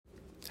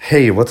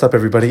Hey, what's up,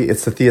 everybody?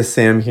 It's Sathya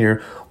Sam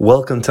here.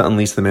 Welcome to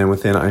Unleash the Man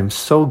Within. I'm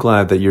so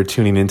glad that you're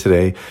tuning in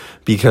today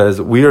because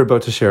we are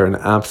about to share an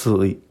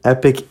absolutely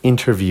epic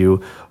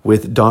interview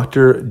with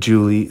Dr.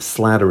 Julie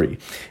Slattery.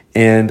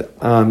 And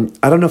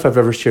I don't know if I've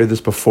ever shared this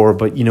before,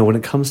 but when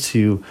it comes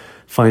to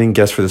finding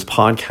guests for this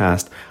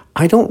podcast,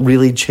 I don't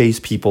really chase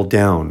people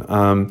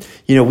down.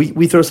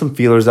 We throw some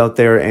feelers out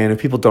there, and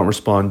if people don't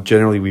respond,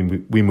 generally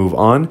we move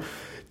on.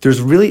 There's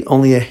really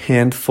only a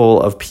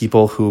handful of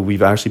people who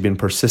we've actually been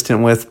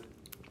persistent with,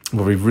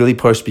 where we've really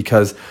pushed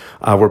because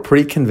we're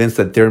pretty convinced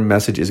that their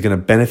message is going to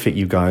benefit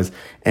you guys.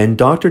 And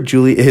Dr.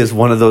 Julie is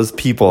one of those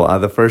people.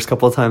 The first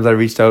couple of times I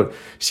reached out,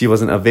 she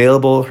wasn't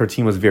available. Her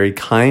team was very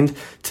kind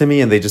to me,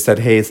 and they just said,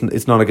 hey,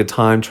 it's not a good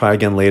time. Try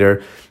again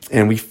later.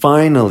 And we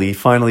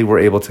finally were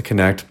able to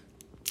connect.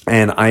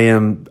 And I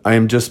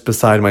am just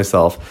beside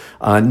myself,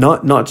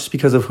 not just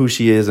because of who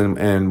she is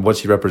and what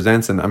she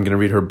represents. And I'm going to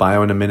read her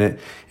bio in a minute,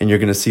 and you're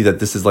going to see that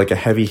this is like a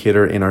heavy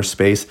hitter in our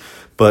space.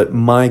 But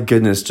my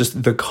goodness,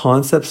 just the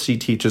concepts she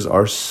teaches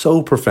are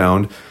so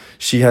profound.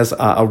 She has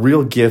a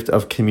real gift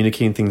of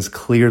communicating things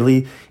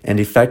clearly and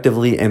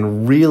effectively,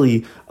 and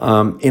really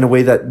in a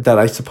way that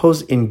I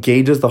suppose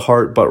engages the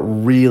heart, but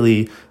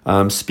really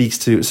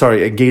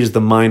engages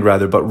the mind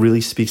rather, but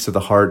really speaks to the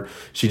heart.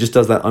 She just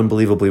does that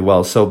unbelievably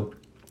well. So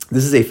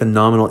this is a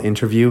phenomenal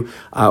interview.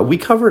 We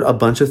covered a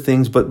bunch of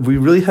things, but we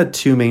really had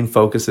two main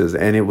focuses,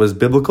 and it was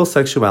biblical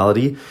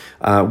sexuality,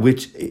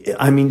 which,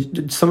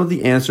 some of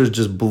the answers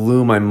just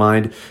blew my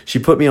mind. She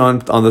put me on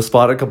the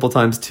spot a couple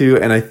times too,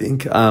 and I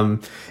think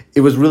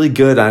it was really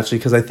good actually,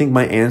 because I think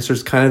my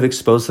answers kind of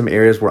exposed some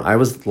areas where I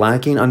was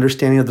lacking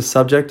understanding of the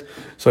subject.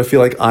 So I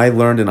feel like I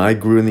learned and I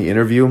grew in the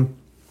interview.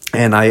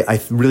 And I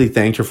really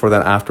thanked her for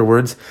that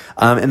afterwards.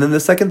 And then the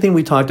second thing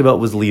we talked about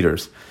was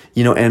leaders,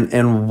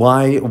 and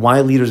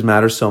why leaders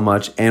matter so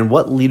much and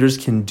what leaders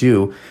can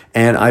do.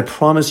 And I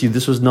promise you,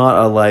 this was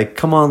not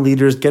come on,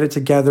 leaders, get it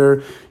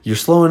together. You're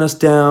slowing us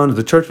down.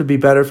 The church would be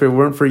better if it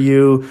weren't for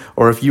you,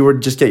 or if you were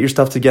just get your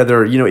stuff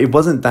together. It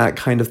wasn't that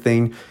kind of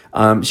thing.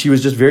 She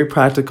was just very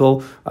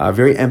practical,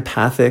 very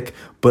empathic,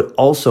 but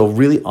also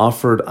really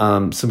offered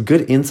some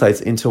good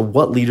insights into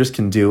what leaders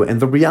can do. And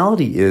the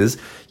reality is,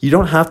 you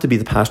don't have to be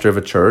the pastor of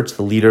a church,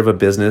 the leader of a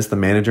business, the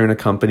manager in a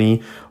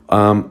company,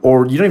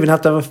 or you don't even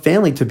have to have a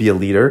family to be a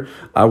leader.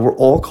 We're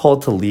all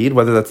called to lead,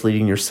 whether that's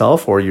leading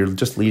yourself or you're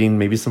just leading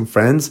maybe some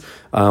friends,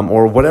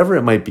 or whatever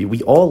it might be.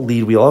 We all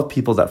lead. We all have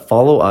people that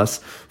follow us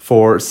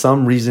for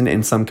some reason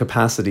in some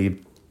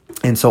capacity.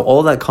 And so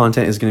all that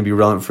content is going to be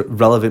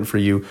relevant for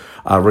you,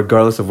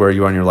 regardless of where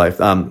you are in your life.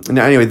 Now,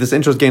 anyway, this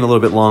intro is getting a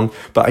little bit long,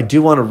 but I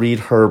do want to read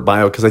her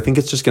bio because I think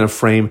it's just going to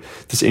frame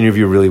this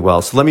interview really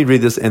well. So let me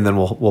read this, and then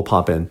we'll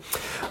pop in.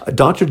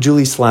 Dr.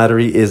 Julie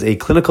Slattery is a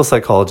clinical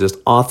psychologist,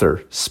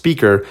 author,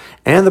 speaker,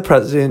 and the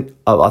president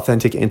of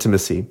Authentic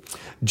Intimacy.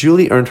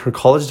 Julie earned her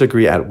college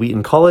degree at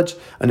Wheaton College,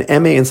 an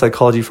MA in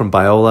psychology from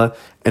Biola,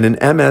 and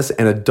an MS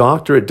and a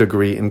doctorate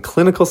degree in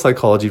clinical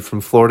psychology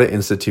from Florida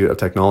Institute of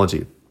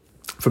Technology.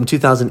 From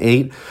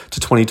 2008 to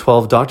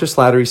 2012, Dr.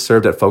 Slattery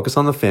served at Focus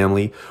on the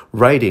Family,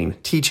 writing,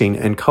 teaching,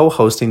 and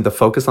co-hosting the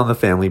Focus on the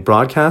Family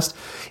broadcast.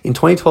 In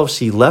 2012,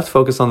 she left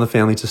Focus on the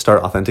Family to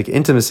start Authentic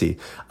Intimacy,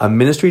 a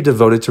ministry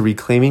devoted to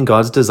reclaiming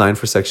God's design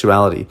for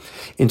sexuality.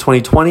 In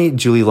 2020,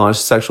 Julie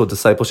launched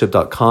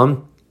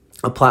sexualdiscipleship.com,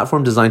 a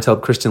platform designed to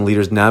help Christian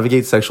leaders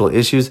navigate sexual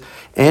issues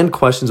and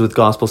questions with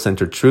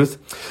gospel-centered truth.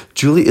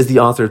 Julie is the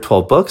author of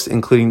 12 books,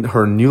 including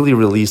her newly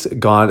released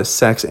God,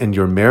 Sex, and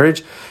Your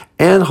Marriage,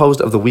 and host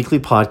of the weekly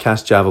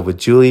podcast Java with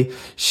Julie.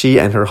 She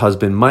and her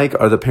husband Mike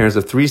are the parents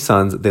of 3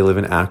 sons. They live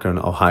in Akron,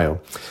 Ohio.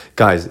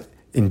 Guys,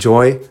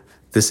 enjoy.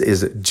 This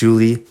is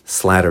Julie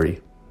Slattery.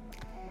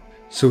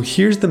 So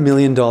here's the $1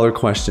 million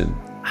question.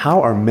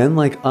 How are men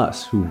like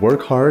us who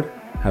work hard,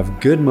 have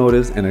good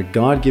motives, and a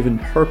God-given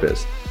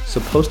purpose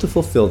supposed to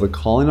fulfill the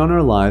calling on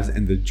our lives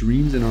and the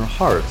dreams in our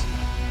hearts,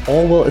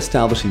 all while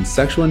establishing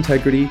sexual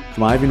integrity,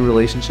 thriving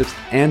relationships,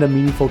 and a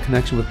meaningful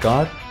connection with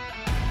God?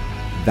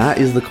 That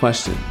is the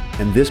question,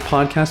 and this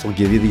podcast will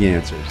give you the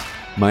answers.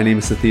 My name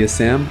is Sathya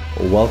Sam.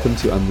 Welcome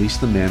to Unleash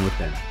the Man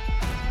Within.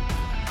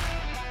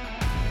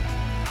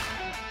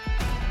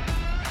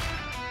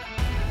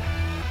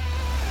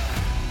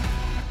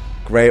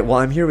 Great. Well,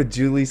 I'm here with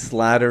Julie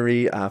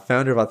Slattery,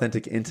 founder of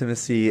Authentic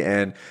Intimacy,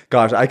 and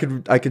gosh, I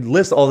could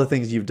list all the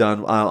things you've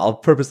done. I'll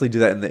purposely do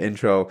that in the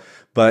intro,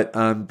 but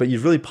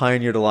you've really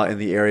pioneered a lot in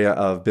the area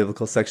of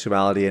biblical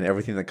sexuality and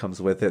everything that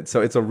comes with it.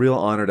 So it's a real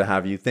honor to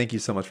have you. Thank you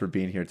so much for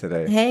being here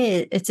today.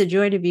 Hey, it's a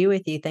joy to be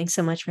with you. Thanks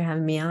so much for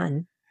having me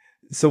on.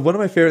 So one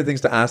of my favorite things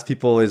to ask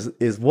people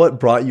is what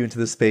brought you into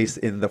this space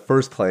in the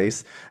first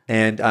place.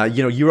 And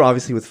you were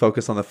obviously with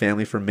Focus on the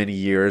Family for many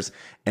years,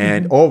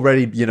 and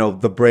already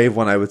the brave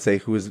one, I would say,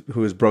 who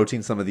is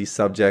broaching some of these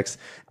subjects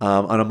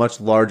on a much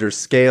larger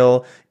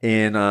scale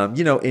in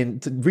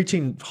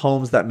reaching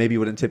homes that maybe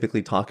wouldn't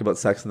typically talk about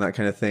sex and that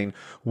kind of thing.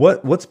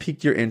 What's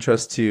piqued your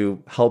interest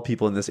to help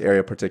people in this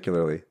area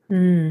particularly?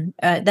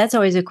 That's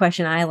always a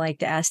question I like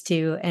to ask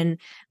too. And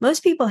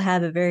most people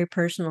have a very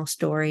personal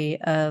story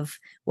of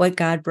what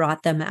God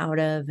brought them out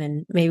of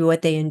and maybe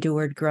what they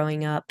endured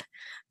growing up.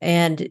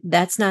 And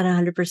that's not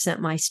 100%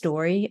 my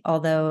story.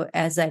 Although,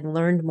 as I've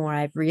learned more,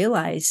 I've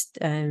realized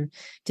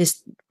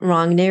just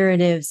wrong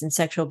narratives and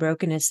sexual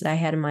brokenness that I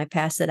had in my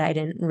past that I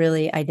didn't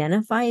really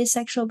identify as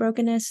sexual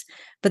brokenness.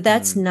 But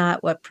that's Mm,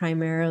 not what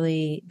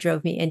primarily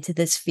drove me into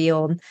this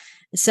field.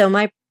 So,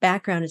 my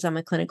background is I'm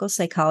a clinical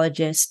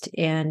psychologist.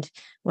 And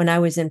when I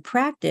was in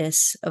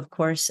practice, of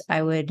course,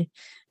 I would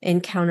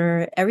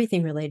encounter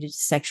everything related to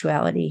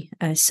sexuality.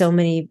 So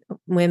many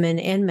women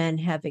and men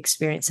have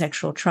experienced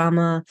sexual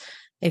trauma.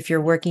 If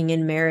you're working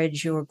in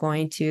marriage, you're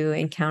going to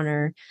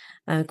encounter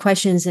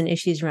questions and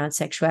issues around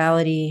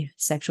sexuality,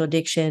 sexual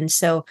addiction.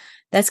 So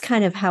that's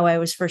kind of how I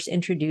was first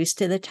introduced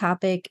to the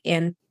topic.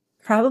 And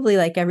probably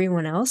like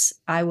everyone else,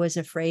 I was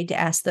afraid to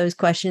ask those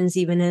questions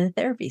even in a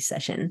therapy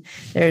session.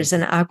 There's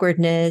an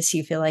awkwardness,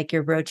 you feel like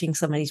you're broaching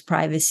somebody's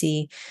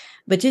privacy,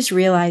 but just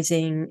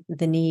realizing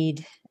the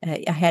need,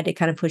 I had to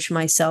kind of push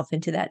myself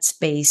into that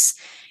space.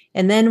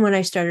 And then when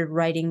I started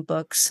writing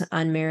books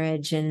on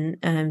marriage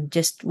and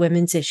just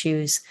women's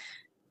issues,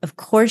 of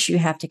course you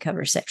have to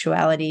cover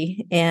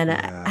sexuality. And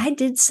yeah. I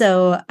did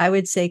so, I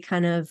would say,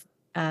 kind of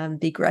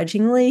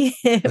begrudgingly.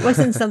 It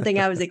wasn't something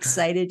I was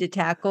excited to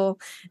tackle.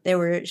 There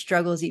were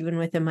struggles even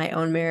within my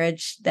own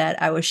marriage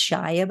that I was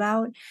shy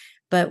about.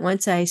 But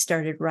once I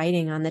started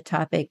writing on the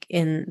topic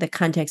in the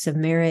context of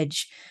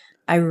marriage,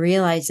 I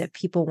realized that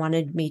people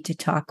wanted me to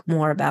talk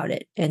more about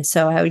it. And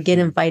so I would get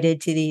Hmm. invited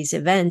to these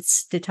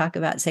events to talk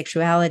about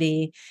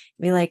sexuality,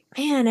 be like,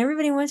 man,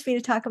 everybody wants me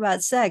to talk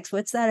about sex.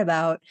 What's that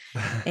about?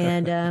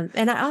 And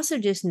I also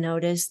just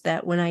noticed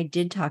that when I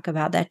did talk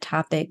about that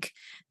topic,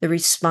 the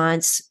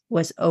response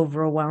was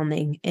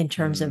overwhelming in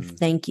terms of Mm,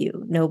 thank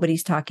you.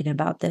 Nobody's talking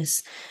about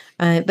this.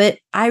 But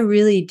I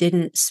really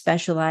didn't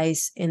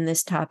specialize in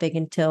this topic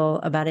until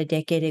about a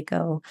decade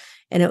ago.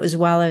 And it was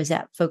while I was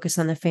at Focus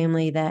on the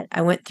Family that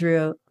I went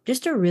through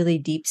just a really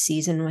deep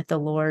season with the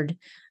Lord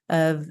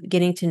of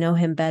getting to know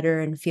him better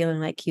and feeling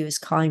like he was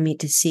calling me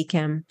to seek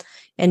him.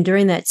 And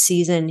during that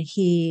season,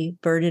 he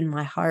burdened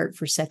my heart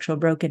for sexual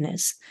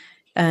brokenness.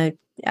 Uh,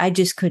 I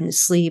just couldn't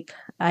sleep.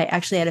 I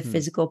actually had a hmm.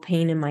 physical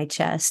pain in my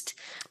chest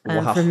for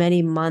Wow.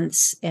 many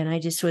months. And I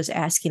just was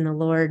asking the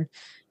Lord,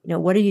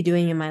 what are you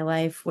doing in my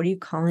life? What are you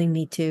calling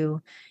me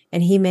to?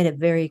 And he made it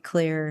very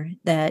clear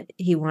that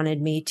he wanted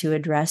me to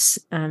address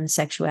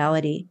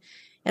sexuality.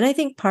 And I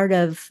think part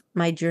of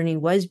my journey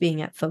was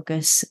being at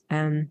Focus.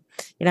 I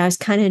was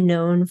kind of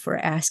known for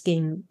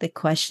asking the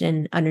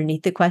question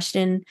underneath the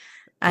question.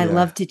 I Yeah.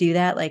 love to do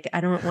that. Like, I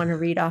don't want to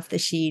read off the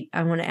sheet.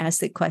 I want to ask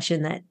the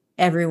question that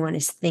everyone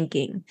is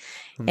thinking.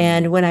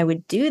 And Hmm. when I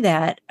would do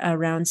that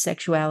around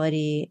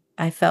sexuality,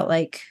 I felt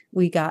like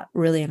we got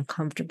really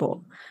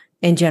uncomfortable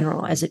in general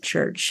Hmm. as a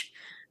church.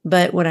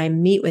 But when I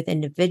meet with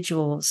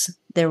individuals,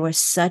 there was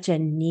such a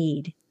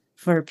need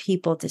for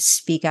people to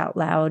speak out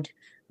loud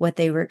what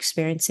they were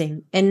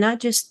experiencing, and not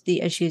just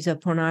the issues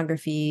of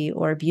pornography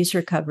or abuse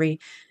recovery,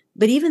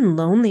 but even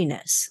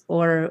loneliness,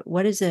 or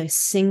what does a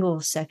single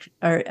sex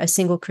or a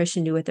single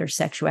Christian do with their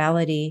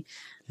sexuality?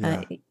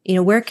 uh, Yeah.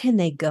 where can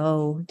they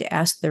go to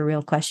ask their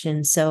real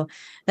questions? So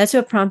that's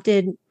what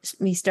prompted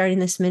me starting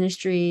this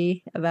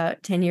ministry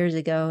about 10 years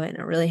ago. And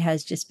it really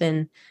has just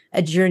been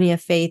a journey of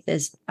faith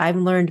as I've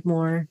learned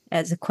more,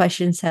 as the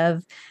questions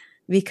have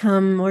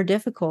become more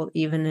difficult,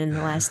 even in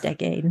the last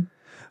decade.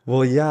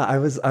 Well, yeah, I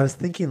was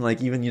thinking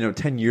like even,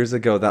 10 years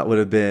ago that would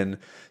have been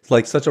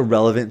like such a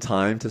relevant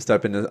time to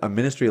step into a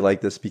ministry like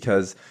this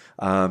because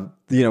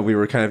we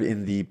were kind of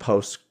in the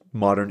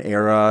postmodern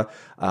era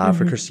for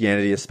Mhm.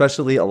 Christianity,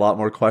 especially a lot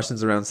more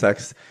questions around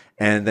sex.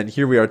 And then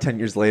here we are 10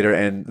 years later,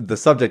 and the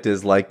subject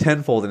is like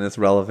tenfold in its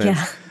relevance.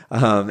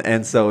 Yeah.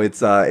 And so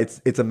it's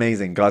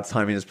amazing. God's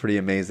timing is pretty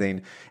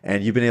amazing,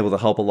 and you've been able to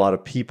help a lot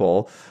of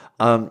people.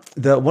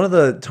 The one of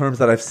the terms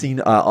that I've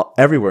seen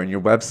everywhere in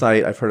your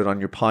website, I've heard it on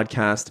your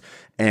podcast,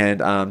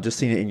 and just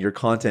seen it in your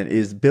content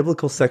is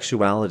biblical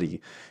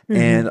sexuality. Hmm.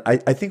 And I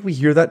think we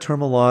hear that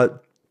term a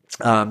lot.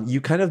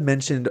 You kind of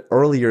mentioned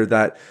earlier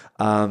that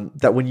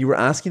that when you were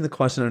asking the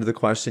question under the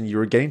question, you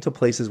were getting to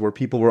places where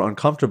people were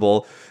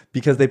uncomfortable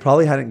because they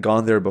probably hadn't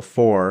gone there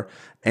before.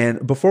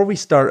 And before we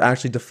start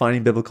actually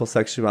defining biblical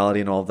sexuality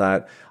and all of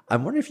that,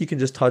 I'm wondering if you can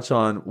just touch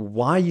on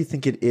why you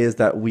think it is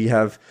that we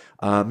have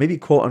maybe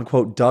quote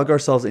unquote dug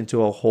ourselves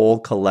into a hole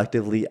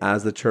collectively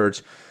as the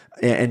church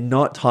and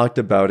not talked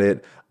about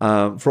it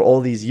for all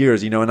these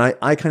years. And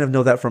I kind of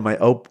know that from my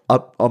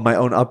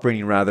own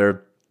upbringing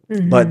rather.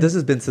 But this Hmm.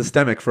 has been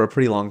systemic for a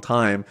pretty long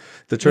time.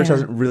 The church Yeah.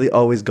 hasn't really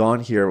always gone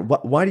here.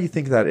 Why do you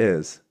think that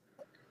is?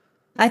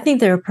 I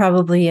think there are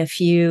probably a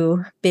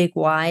few big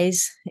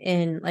whys.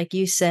 And like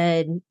you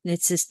said,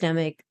 it's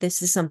systemic.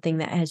 This is something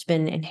that has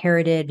been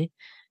inherited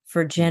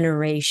for Hmm.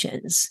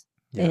 generations.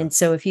 Yeah. And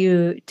so if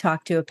you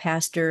talk to a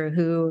pastor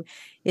who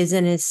is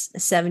in his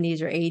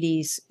 70s or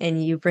 80s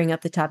and you bring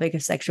up the topic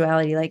of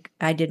sexuality, like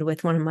I did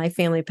with one of my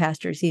family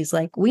pastors, he's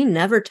like, we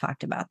never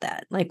talked about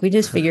that. Like we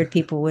just figured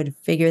people would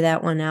figure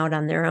that one out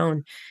on their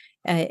own.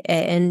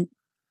 And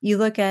you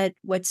look at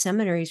what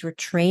seminaries were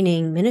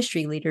training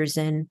ministry leaders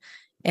in,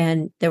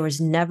 And there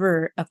was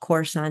never a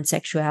course on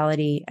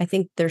sexuality. I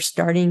think they're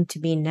starting to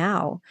be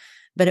now,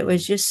 but it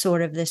was just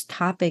sort of this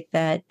topic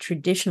that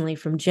traditionally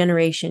from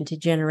generation to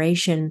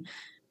generation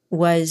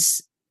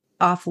was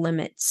off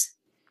limits.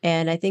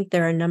 And I think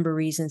there are a number of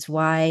reasons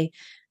why.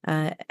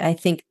 I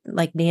think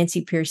like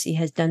Nancy Pearcey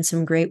has done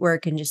some great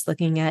work in just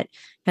looking at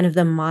kind of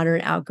the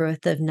modern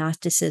outgrowth of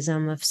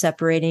Gnosticism, of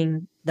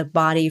separating the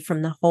body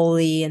from the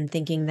holy and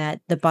thinking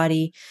that the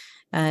body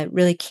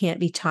really can't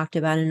be talked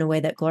about in a way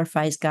that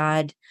glorifies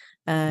God.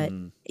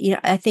 Mm.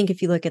 I think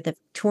if you look at the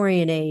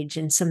Victorian age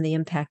and some of the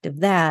impact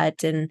of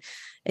that, and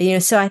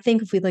so I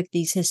think if we look at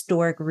these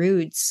historic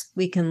roots,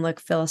 we can look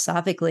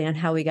philosophically on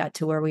how we got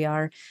to where we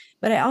are.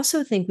 But I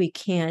also think we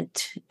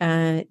can't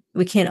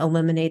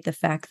eliminate the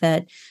fact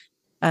that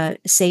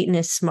Satan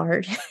is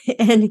smart,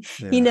 and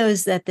he Yeah.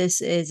 knows that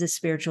this is a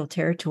spiritual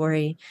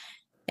territory,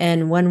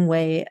 and one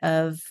way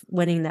of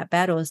winning that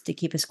battle is to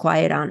keep us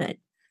quiet on it.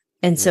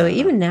 And so Yeah.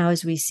 even now,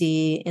 as we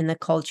see in the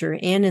culture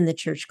and in the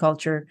church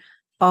culture,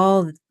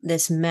 all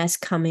this mess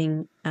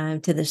coming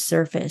to the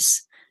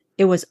surface,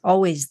 it was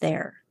always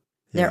there.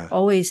 There Yeah.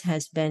 always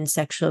has been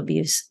sexual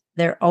abuse.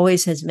 There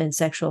always has been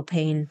sexual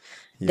pain.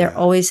 There Yeah.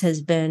 always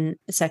has been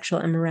sexual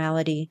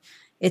immorality.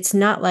 It's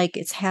not like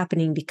it's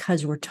happening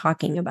because we're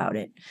talking about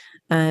it.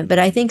 But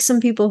I Mm. think some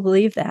people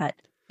believe that,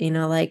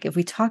 like if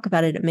we talk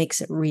about it, it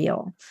makes it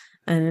real.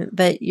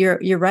 But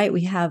you're right.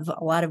 We have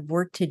a lot of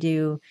work to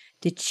do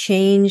to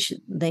change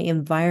the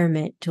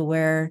environment to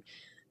where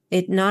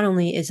it not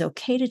only is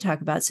okay to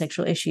talk about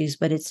sexual issues,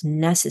 but it's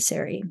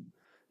necessary.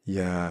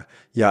 Yeah.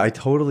 Yeah, I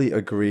totally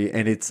agree.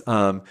 And it's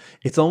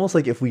almost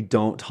like if we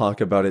don't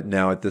talk about it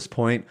now at this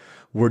point,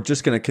 we're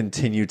just going to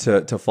continue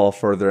to fall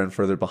further and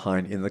further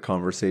behind in the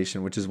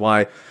conversation, which is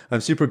why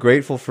I'm super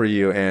grateful for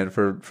you and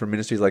for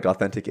ministries like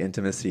Authentic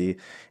Intimacy.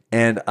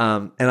 And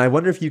I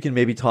wonder if you can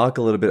maybe talk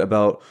a little bit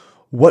about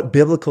what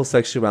biblical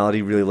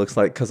sexuality really looks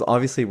like, because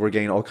obviously we're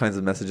getting all kinds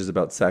of messages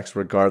about sex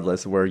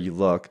regardless of where you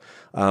look.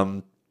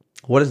 Um,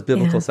 what is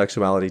biblical Yeah.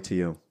 sexuality to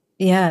you?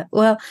 Yeah.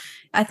 Well,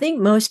 I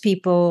think most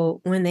people,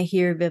 when they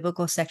hear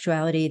biblical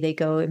sexuality, they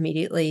go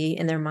immediately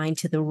in their mind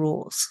to the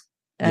rules.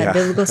 Yeah.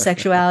 Biblical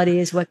sexuality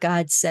is what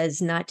God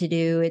says not to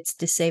do. It's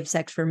to save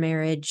sex for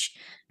marriage.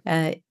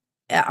 Uh,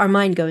 our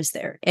mind goes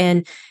there.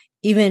 And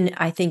even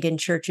I think in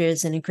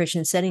churches and in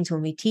Christian settings,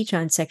 when we teach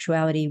on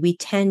sexuality, we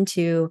tend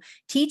to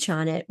teach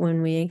on it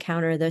when we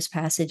encounter those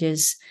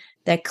passages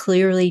that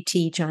clearly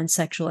teach on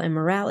sexual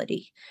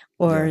immorality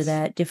or Yes.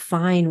 that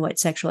define what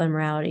sexual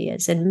immorality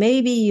is. And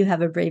maybe you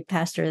have a brave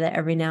pastor that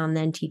every now and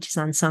then teaches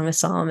on Song of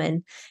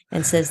Solomon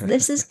and says,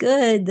 this is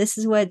good. This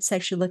is what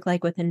sex should look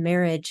like within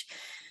marriage.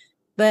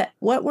 But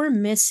what we're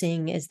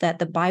missing is that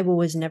the Bible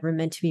was never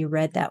meant to be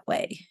read that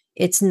way.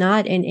 It's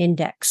not an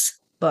index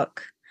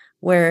book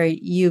where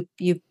you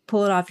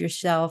pull it off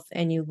yourself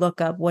and you look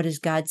up what does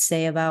God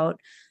say about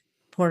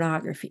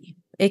pornography.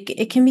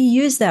 It can be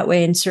used that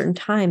way in certain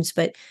times,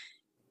 but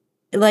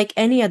like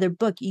any other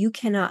book, you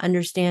cannot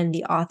understand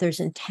the author's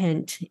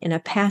intent in a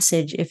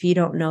passage if you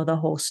don't know the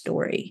whole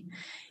story.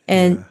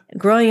 And Yeah.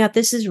 growing up,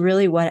 this is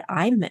really what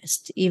I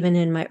missed, even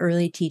in my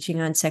early teaching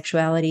on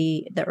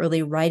sexuality, the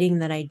early writing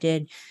that I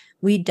did.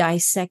 We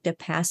dissect a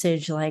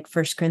passage like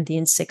 1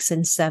 Corinthians 6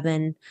 and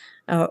 7,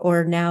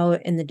 or now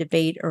in the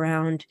debate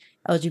around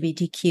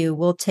LGBTQ,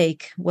 we'll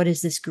take what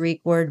does this Greek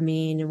word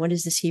mean and what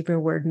does this Hebrew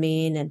word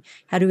mean and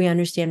how do we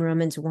understand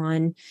Romans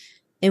 1?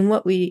 And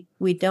what we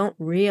don't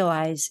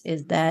realize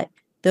is that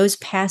those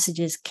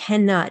passages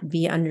cannot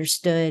be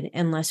understood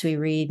unless we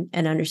read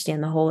and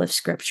understand the whole of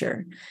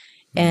Scripture.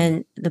 Mm.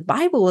 And the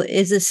Bible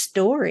is a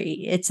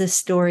story. It's a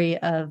story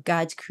of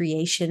God's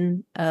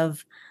creation,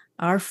 of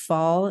our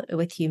fall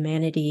with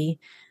humanity,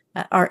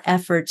 our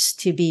efforts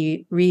to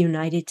be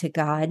reunited to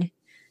God,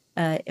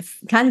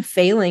 kind of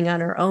failing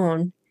on our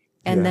own,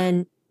 and Yeah.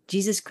 then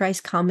Jesus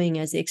Christ coming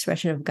as the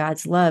expression of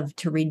God's love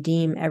to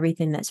redeem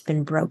everything that's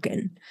been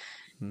broken.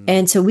 Mm.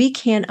 And so we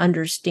can't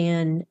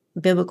understand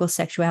biblical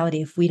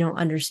sexuality if we don't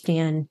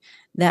understand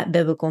that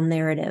biblical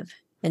narrative.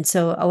 And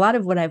so a lot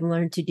of what I've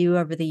learned to do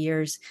over the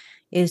years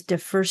is to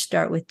first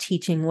start with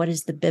teaching what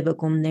is the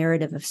biblical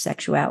narrative of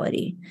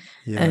sexuality.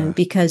 Yeah.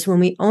 Because when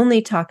we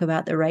only talk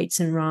about the rights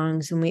and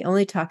wrongs, when we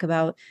only talk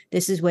about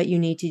this is what you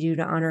need to do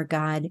to honor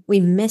God, we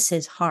miss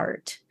his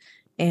heart.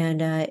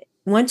 And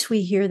once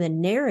we hear the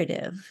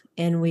narrative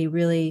and we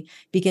really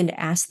begin to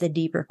ask the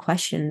deeper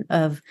question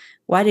of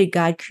why did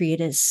God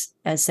create us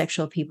as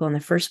sexual people in the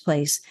first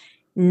place?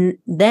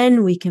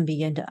 Then we can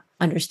begin to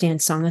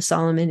understand Song of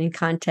Solomon in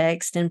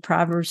context and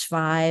Proverbs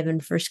 5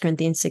 and 1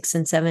 Corinthians 6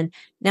 and 7.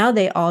 Now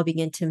they all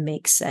begin to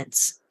make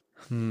sense.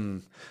 Hmm.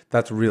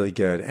 That's really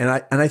good. And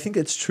I think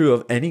it's true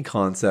of any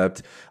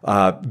concept,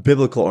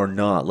 biblical or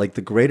not. Like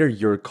the greater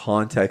your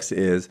context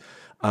is,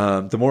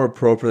 the more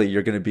appropriately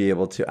you're going to be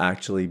able to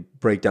actually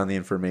break down the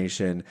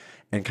information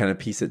and kind of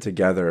piece it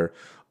together.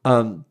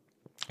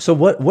 So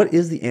what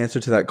is the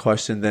answer to that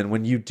question then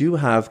when you do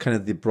have kind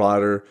of the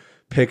broader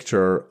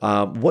picture,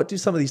 what do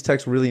some of these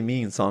texts really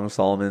mean? Song of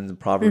Solomon,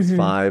 Proverbs Hmm.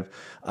 5,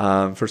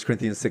 1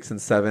 Corinthians 6 and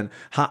 7.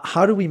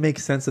 How do we make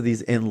sense of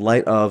these in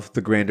light of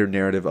the grander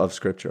narrative of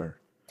Scripture?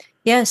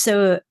 Yeah,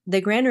 so the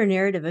grander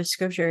narrative of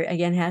scripture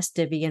again has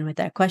to begin with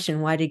that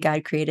question: why did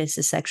God create us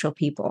as sexual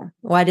people?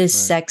 Why does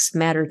Right. sex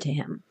matter to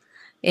him?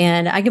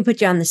 And I can put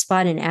you on the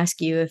spot and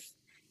ask you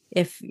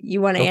if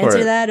you want to Go for answer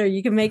it. that, or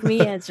you can make me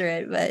answer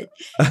it. But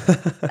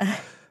uh,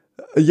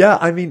 Yeah,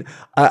 I mean,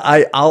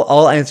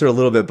 I'll answer a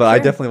little bit, but I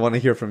sure. definitely want to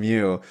hear from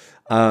you.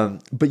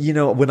 But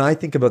when I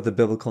think about the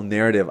biblical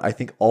narrative, I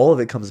think all of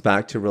it comes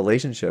back to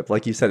relationship.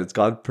 Like you said, it's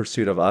God's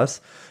pursuit of us,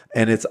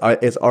 and it's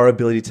our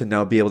ability to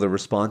now be able to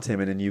respond to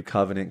Him in a new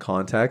covenant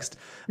context.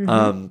 Hmm.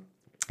 Um,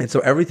 and so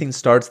everything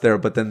starts there,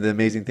 but then the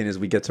amazing thing is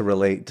we get to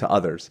relate to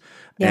others.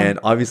 Yeah. And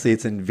obviously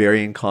it's in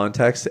varying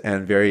contexts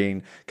and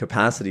varying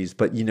capacities,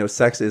 but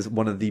sex is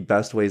one of the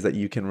best ways that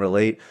you can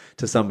relate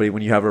to somebody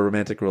when you have a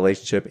romantic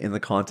relationship in the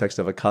context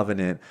of a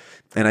covenant.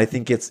 And I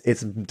think it's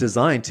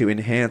designed to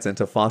enhance and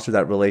to foster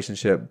that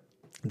relationship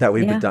that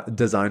we've been Yeah.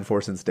 designed for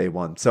since day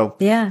one. So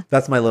Yeah.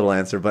 that's my little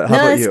answer, but how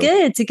No, about that's you?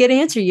 good. It's a good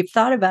answer. You've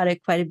thought about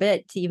it quite a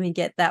bit to even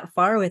get that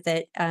far with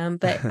it.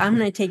 But I'm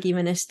going to take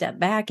even a step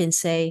back and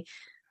say,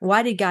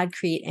 why did God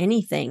create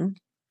anything?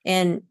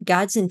 And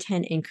God's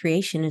intent in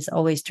creation is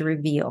always to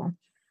reveal.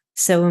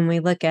 So when we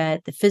look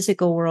at the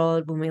physical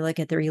world, when we look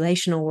at the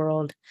relational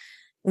world,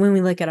 when we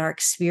look at our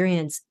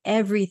experience,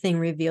 everything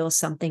reveals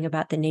something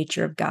about the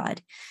nature of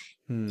God.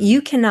 You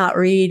Hmm. cannot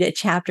read a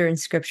chapter in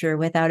scripture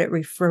without it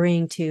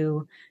referring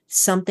to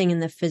something in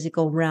the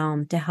physical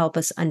realm to help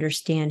us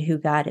understand who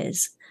God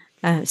is.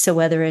 So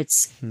whether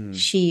it's Hmm.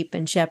 sheep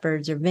and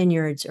shepherds or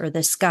vineyards or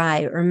the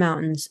sky or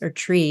mountains or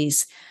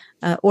trees,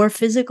 or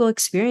physical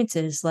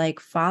experiences like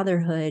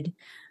fatherhood,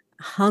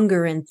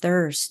 hunger and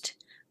thirst,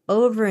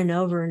 over and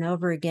over and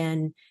over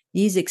again,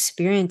 these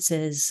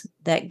experiences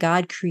that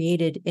God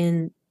created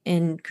in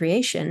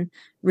creation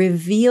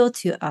reveal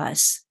to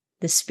us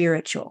the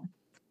spiritual.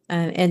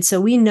 And so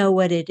we know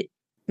what it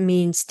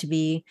means to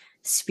be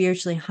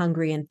spiritually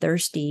hungry and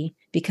thirsty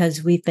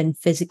because we've been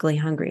physically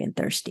hungry and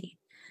thirsty.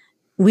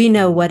 We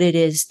know what Hmm. it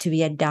is to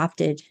be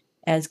adopted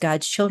as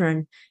God's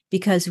children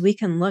because we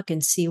can look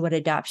and see what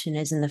adoption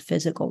is in the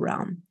physical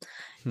realm.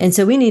 Hmm. And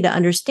so we need to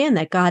understand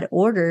that God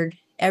ordered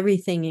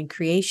everything in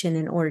creation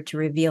in order to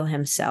reveal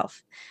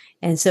himself.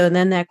 And so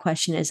then that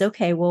question is,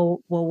 okay,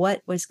 well,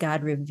 what was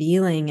God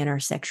revealing in our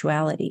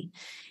sexuality?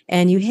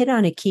 And you hit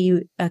on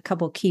a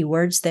couple key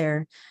words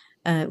there.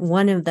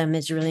 One of them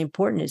is really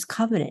important, is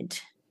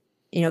covenant.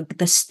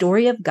 The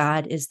story of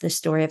God is the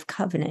story of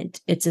covenant.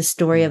 It's a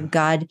story Yeah. of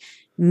God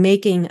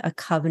making a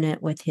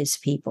covenant with his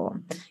people.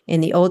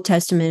 In the Old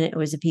Testament, it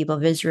was the people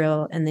of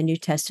Israel, and the New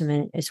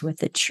Testament is with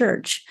the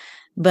church.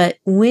 But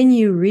when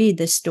you read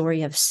the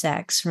story of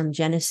sex from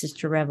Genesis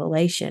to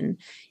Revelation,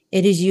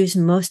 it is used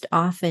most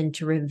often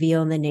to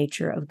reveal the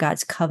nature of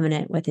God's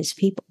covenant with his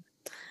people.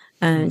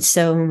 Hmm.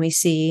 So when we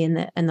see in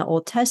the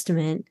Old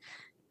Testament,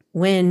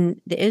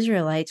 when the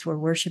Israelites were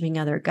worshiping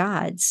other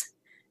gods,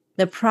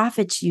 the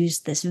prophets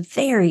used this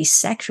very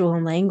sexual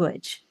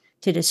language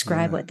to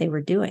describe Yeah. what they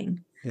were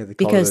doing Yeah, they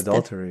call it because the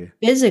adultery.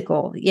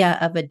 physical,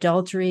 yeah, of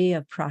adultery,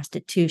 of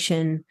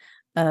prostitution,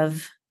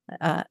 of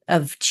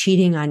of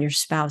cheating on your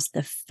spouse,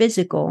 the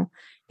physical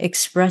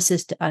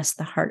expresses to us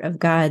the heart of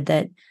God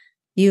that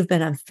you've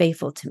been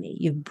unfaithful to me,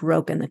 you've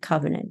broken the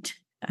covenant.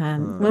 Huh.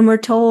 When we're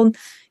told,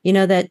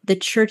 that the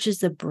church is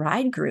the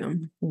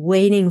bridegroom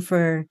waiting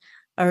for,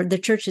 or the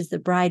church is the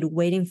bride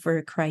waiting for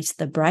Christ,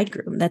 the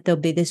bridegroom, that there'll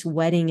be this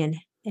wedding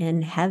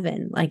in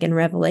heaven, like in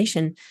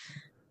Revelation.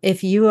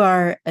 If you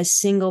are a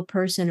single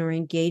person or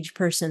engaged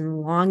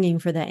person longing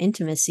for that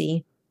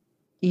intimacy,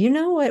 you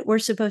know what we're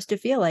supposed to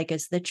feel like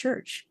as the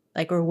church.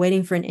 Like we're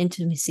waiting for an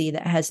intimacy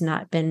that has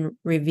not been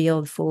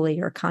revealed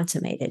fully or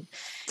consummated.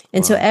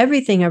 And so Wow.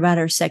 everything about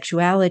our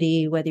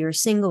sexuality, whether you're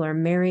single or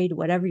married,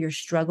 whatever your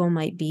struggle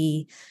might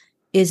be,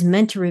 is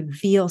meant to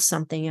reveal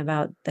something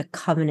about the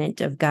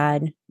covenant of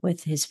God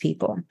with his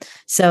people.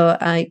 So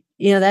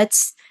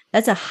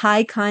that's a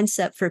high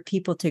concept for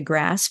people to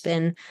grasp.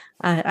 And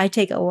I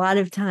take a lot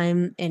of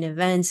time in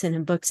events and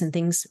in books and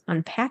things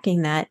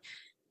unpacking that.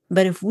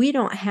 But if we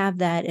don't have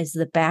that as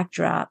the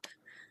backdrop,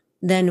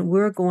 then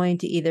we're going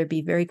to either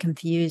be very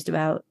confused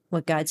about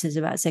what God says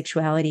about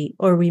sexuality,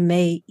 or we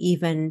may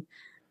even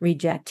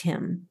reject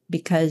him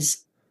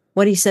because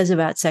what he says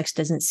about sex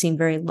doesn't seem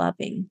very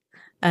loving.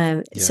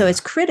 So Yeah. it's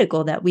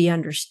critical that we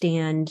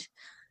understand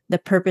the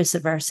purpose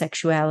of our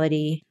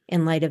sexuality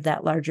in light of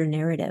that larger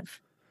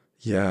narrative.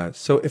 Yeah.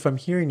 So if I'm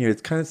hearing you,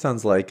 it kind of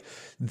sounds like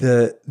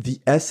the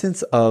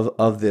essence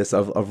of this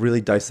of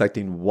really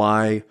dissecting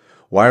why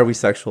are we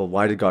sexual?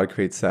 Why did God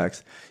create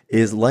sex?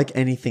 Is like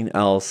anything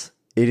else,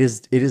 it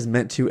is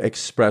meant to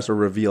express or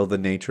reveal the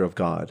nature of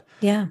God.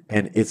 Yeah.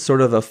 And it's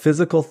sort of a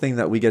physical thing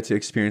that we get to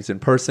experience in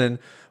person,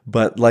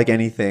 but like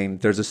anything,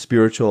 there's a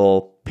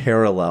spiritual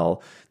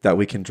parallel that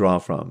we can draw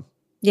from.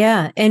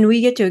 Yeah. And we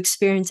get to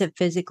experience it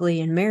physically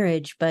in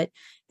marriage, but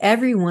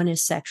everyone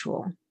is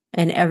sexual.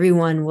 and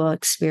everyone will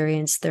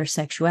experience their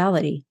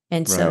sexuality.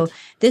 And so Right.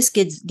 this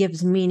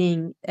gives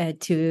meaning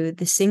to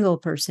the single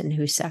person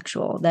who's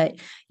sexual, that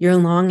your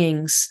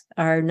longings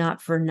are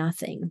not for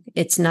nothing.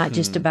 It's not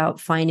just Hmm. about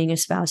finding a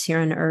spouse here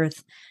on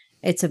earth.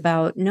 It's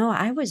about, no,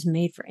 I was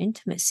made for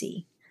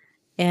intimacy.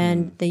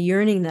 And Hmm. the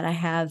yearning that I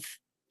have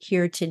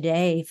here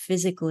today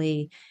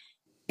physically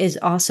is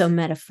also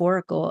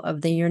metaphorical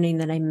of the yearning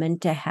that I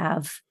meant to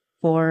have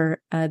for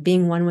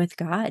being one with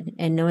God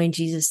and knowing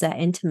Jesus that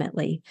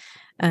intimately.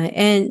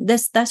 And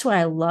that's what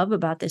I love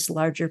about this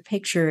larger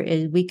picture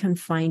is we can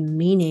find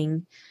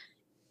meaning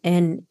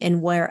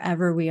in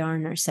wherever we are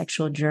in our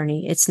sexual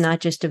journey. It's not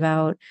just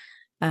about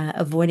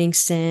avoiding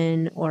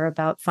sin or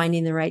about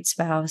finding the right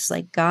spouse.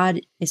 Like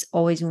God is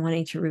always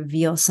wanting to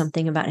reveal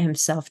something about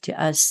himself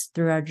to us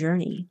through our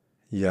journey.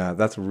 Yeah,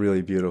 that's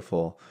really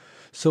beautiful.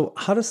 So,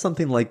 how does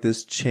something like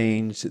this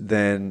change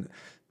then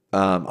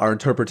our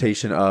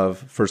interpretation of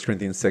First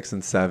Corinthians 6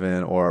 and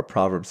 7 or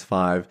Proverbs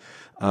 5?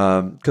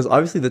 Because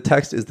obviously the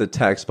text is the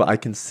text, but I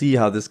can see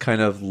how this kind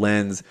of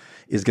lens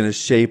is going to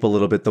shape a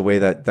little bit the way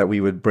that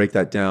we would break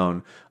that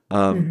down.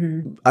 Um,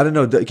 Mm-hmm. I don't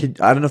know.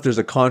 I don't know if there's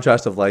a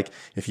contrast of like,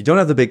 if you don't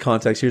have the big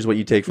context, here's what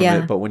you take from it.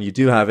 Yeah, But when you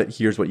do have it,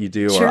 here's what you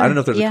do. Or I don't sure. know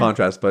if there's a Yeah.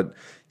 contrast, but can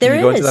There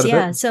you go into is, that a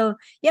yeah. bit? So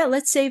yeah,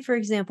 let's say for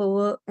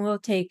example, we'll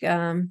take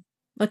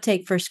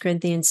First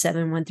Corinthians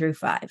 7, 1 through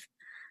 5,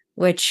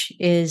 which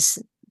is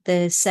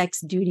the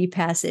sex duty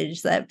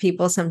passage that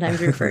people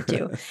sometimes refer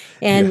to. Yeah.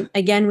 And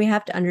again, we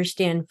have to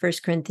understand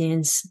First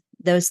Corinthians,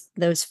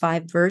 those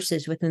 5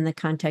 verses within the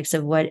context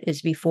of what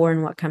is before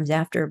and what comes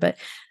after. But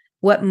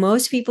what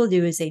most people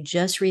do is they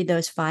just read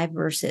those 5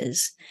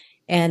 verses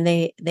and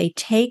they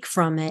take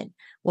from it,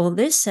 well,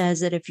 this says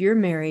that if you're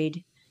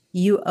married,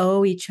 you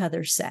owe each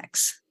other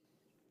sex.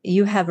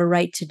 You have a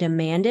right to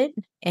demand it,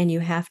 and you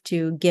have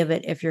to give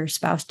it if your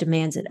spouse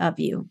demands it of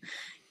you,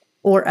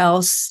 or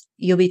else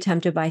you'll be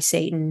tempted by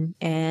Satan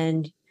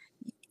and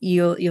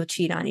you'll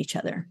cheat on each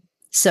other.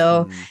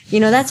 So,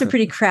 Mm. that's a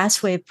pretty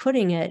crass way of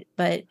putting it,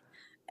 but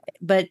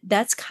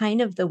that's kind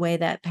of the way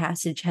that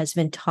passage has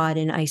been taught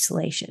in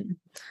isolation.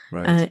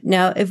 Right.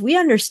 Now, if we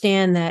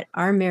understand that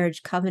our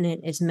marriage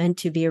covenant is meant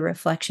to be a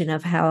reflection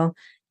of how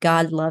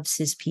God loves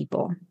his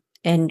people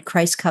and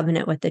Christ's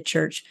covenant with the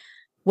church,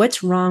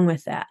 what's wrong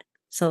with that?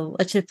 So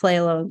let's just play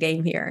a little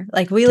game here.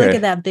 Like we look at Okay.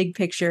 that big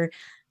picture.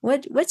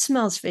 What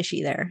smells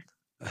fishy there?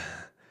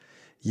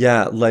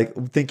 Yeah, like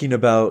thinking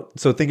about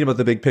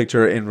the big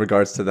picture in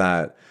regards to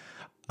that.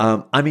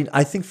 I mean,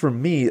 I think for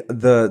me,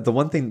 the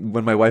one thing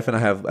when my wife and I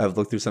have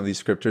looked through some of these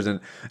scriptures,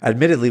 and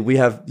admittedly, we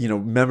have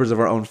members of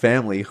our own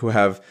family who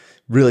have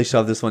really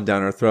shoved this one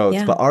down our throats.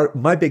 Yeah. But our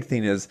my big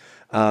thing is,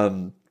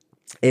 um,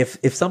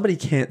 if somebody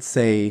can't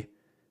say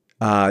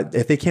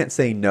if they can't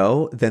say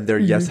no, then their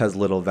yes Hmm. has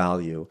little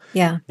value.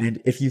 Yeah.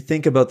 And if you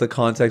think about the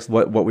context,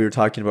 what we were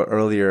talking about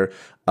earlier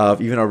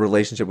of even our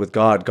relationship with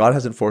God, God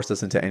hasn't forced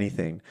us into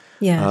anything.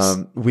 Yes.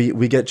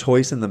 We get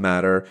choice in the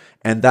matter,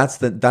 and that's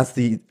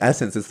the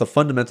essence. It's the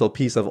fundamental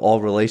piece of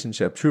all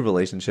relationship, true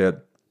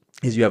relationship,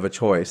 is you have a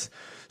choice.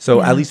 So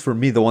at Yeah. least for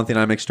me, the one thing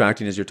I'm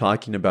extracting as you're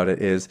talking about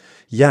it is,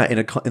 yeah,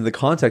 in the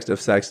context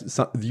of sex,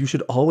 you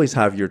should always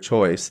have your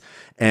choice,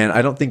 and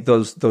I don't think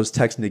those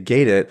texts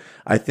negate it.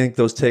 I think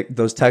those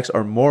texts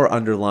are more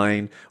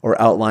underlying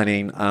or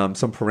outlining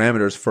some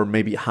parameters for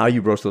maybe how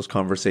you broach those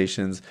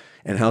conversations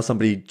and how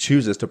somebody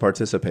chooses to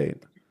participate.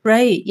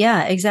 Right.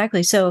 Yeah,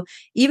 exactly. So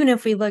even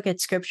if we look at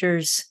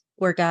scriptures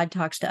where God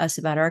talks to us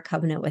about our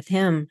covenant with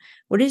him,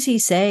 what does he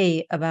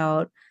say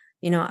about,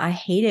 I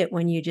hate it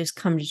when you just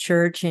come to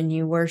church and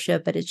you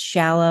worship, but it's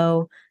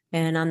shallow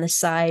and on the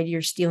side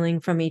you're stealing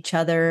from each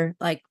other.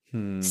 Like,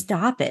 Hmm.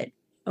 stop it.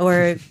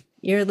 Or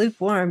you're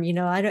lukewarm,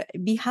 I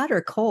don't be hot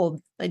or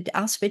cold. Like,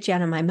 I'll spit you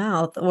out of my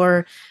mouth.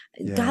 Or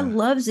God Yeah.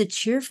 loves a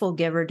cheerful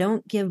giver.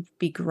 Don't give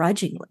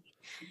begrudgingly.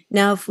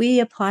 Now, if we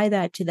apply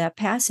that to that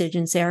passage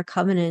and say our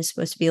covenant is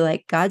supposed to be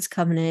like God's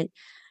covenant,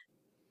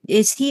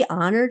 is he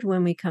honored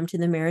when we come to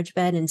the marriage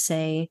bed and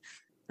say,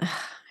 "Ugh,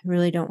 I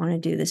really don't want to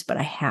do this, but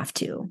I have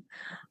to"?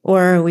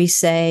 Or we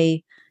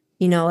say,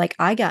 like,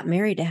 I got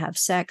married to have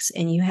sex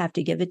and you have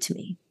to give it to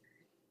me.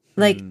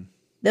 Like Hmm.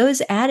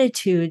 those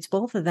attitudes,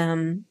 both of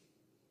them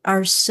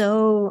are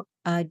so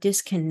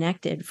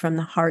disconnected from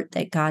the heart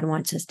that God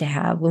wants us to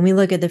have. When we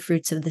look at the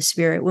fruits of the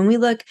Spirit, when we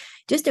look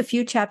just a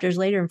few chapters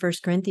later in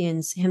First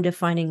Corinthians, him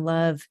defining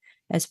love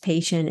as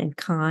patient and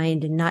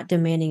kind and not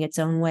demanding its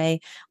own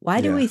way, why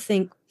do Yeah. we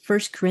think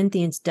First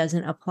Corinthians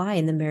doesn't apply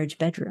in the marriage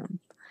bedroom?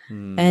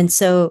 And Hmm.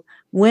 so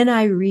when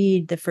I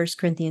read the First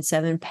Corinthians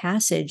 7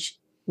 passage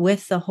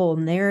with the whole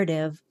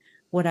narrative,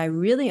 what I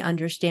really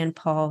understand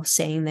Paul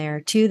saying there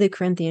to the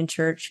Corinthian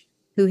church,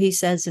 who he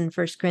says in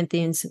First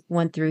Corinthians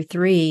 1 through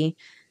 3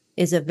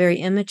 is a very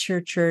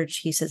immature church.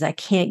 He says, I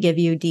can't give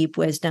you deep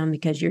wisdom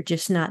because you're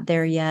just not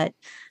there yet.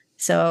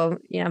 So,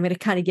 I'm going to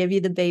kind of give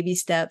you the baby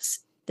steps.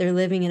 They're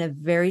living in a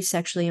very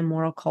sexually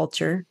immoral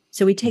culture.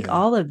 So we take Yeah.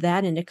 all of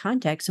that into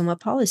context. And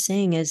what Paul is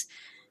saying is,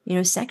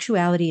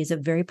 sexuality is a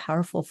very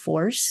powerful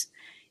force.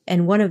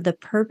 And one of the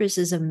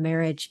purposes of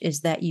marriage is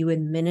that you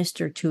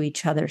administer to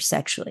each other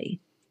sexually.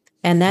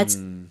 And that's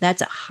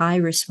a high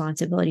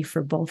responsibility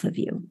for both of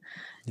you.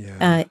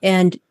 Yeah.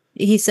 And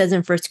he says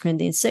in 1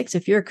 Corinthians 6,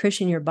 if you're a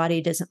Christian, your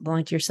body doesn't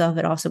belong to yourself,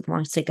 it also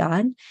belongs to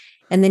God.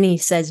 And then he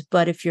says,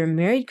 but if you're a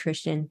married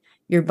Christian,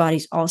 your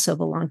bodies also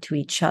belong to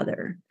each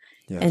other.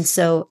 Yes. And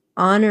so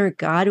honor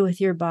God with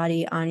your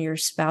body, honor your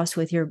spouse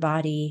with your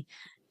body.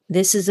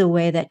 This is a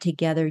way that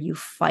together you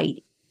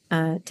fight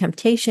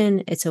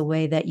temptation. It's a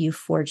way that you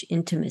forge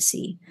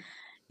intimacy.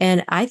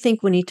 And I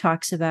think when he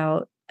talks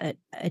about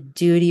a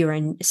duty or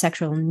a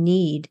sexual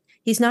need,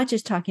 he's not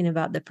just talking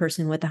about the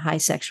person with a high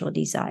sexual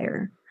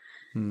desire.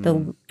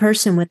 The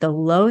person with the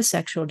low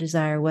sexual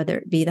desire, whether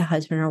it be the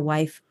husband or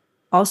wife,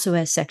 also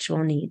has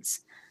sexual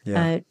needs.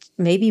 Yeah.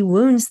 Maybe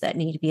wounds that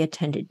need to be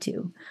attended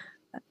to.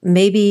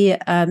 Maybe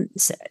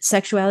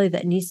sexuality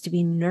that needs to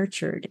be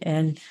nurtured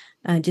and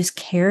just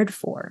cared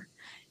for.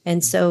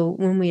 And so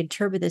when we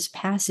interpret this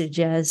passage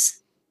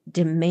as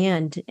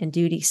demand and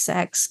duty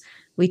sex,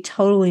 we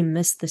totally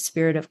miss the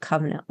spirit of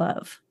covenant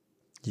love.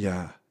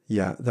 Yeah.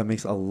 Yeah. That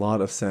makes a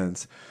lot of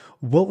sense.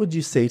 What would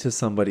you say to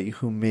somebody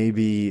who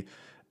maybe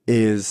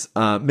is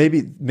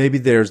maybe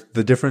there's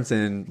the difference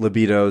in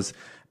libidos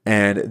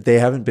and they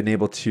haven't been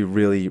able to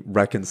really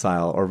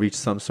reconcile or reach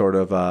some sort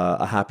of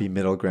a happy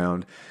middle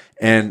ground?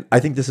 And I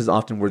think this is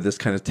often where this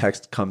kind of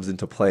text comes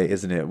into play,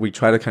 isn't it? We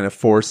try to kind of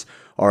force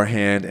our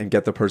hand and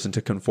get the person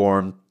to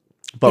conform.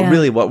 But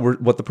really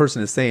what the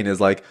person is saying is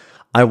like,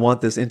 I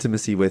want this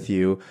intimacy with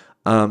you.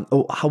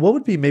 What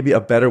would be maybe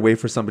a better way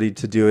for somebody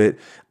to do it?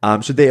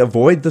 Should they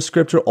avoid the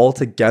scripture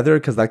altogether?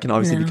 Because that can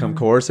obviously become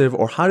coercive.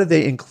 Or how do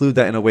they include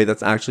that in a way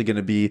that's actually going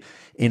to be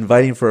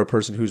inviting for a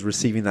person who's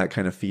receiving that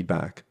kind of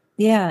feedback?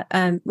 Yeah.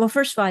 Well,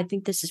 first of all, I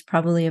think this is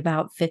probably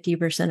about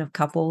 50% of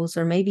couples,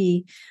 or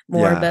maybe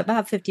more, but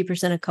about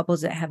 50% of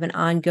couples that have an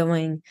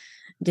ongoing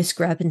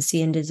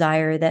discrepancy in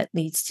desire that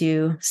leads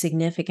to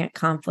significant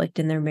conflict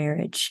in their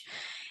marriage.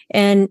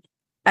 And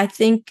I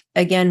think,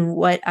 again,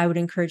 what I would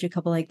encourage a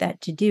couple like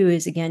that to do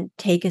is, again,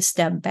 take a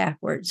step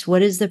backwards.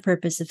 What is the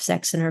purpose of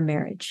sex in our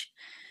marriage?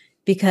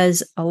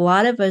 Because a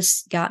lot of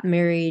us got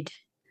married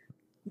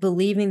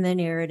believing the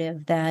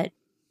narrative that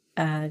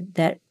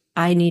that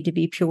I need to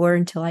be pure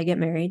until I get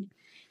married.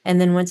 And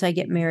then once I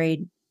get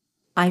married,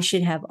 I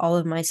should have all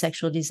of my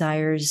sexual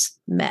desires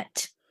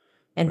met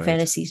and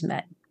fantasies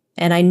met.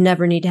 And I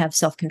never need to have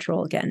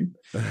self-control again.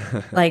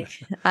 Like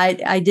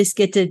I just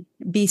get to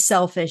be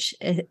selfish,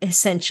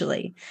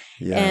 essentially.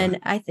 Yeah. And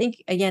I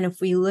think, again,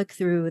 if we look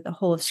through the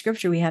whole of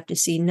scripture, we have to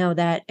see, no,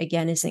 that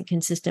again isn't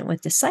consistent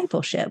with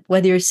discipleship.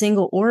 Whether you're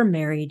single or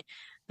married,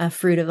 a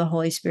fruit of the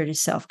Holy Spirit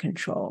is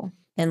self-control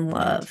and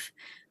love.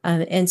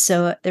 And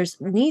so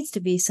there's needs to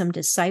be some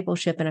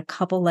discipleship in a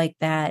couple like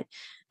that.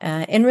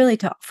 And really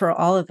for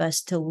all of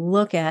us to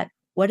look at,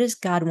 what does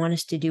God want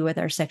us to do with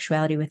our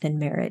sexuality within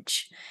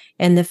marriage?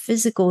 And the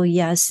physical,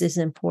 yes, is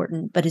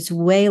important, but it's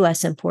way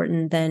less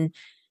important than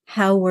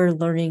how we're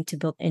learning to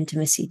build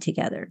intimacy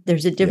together.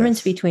 There's a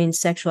difference between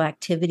sexual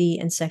activity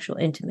and sexual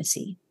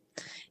intimacy.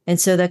 And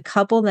so the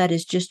couple that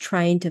is just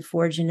trying to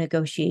forge a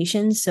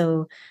negotiation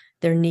so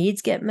their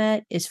needs get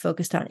met is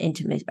focused on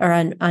intimacy or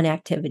on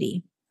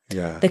activity.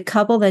 Yeah. The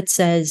couple that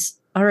says,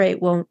 all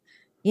right, well,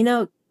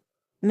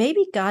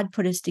 maybe God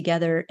put us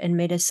together and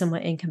made us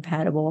somewhat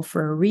incompatible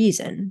for a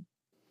reason,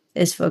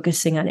 is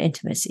focusing on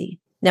intimacy.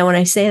 Now, when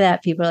I say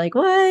that, people are like,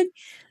 what?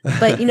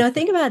 But,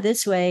 think about it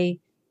this way.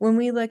 When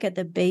we look at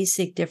the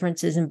basic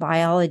differences in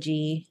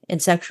biology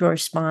and sexual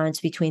response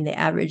between the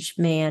average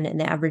man and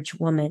the average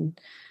woman,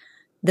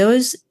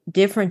 those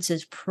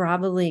differences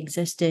probably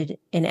existed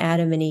in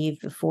Adam and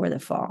Eve before the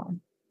fall.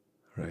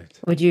 Right.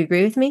 Would you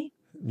agree with me?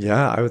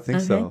 Yeah, I would think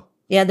so.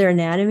 Yeah, their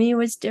anatomy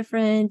was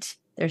different.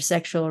 Their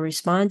sexual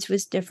response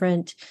was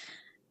different.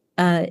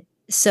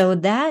 So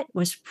that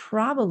was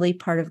probably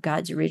part of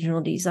God's original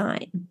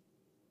design.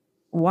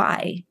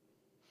 Why?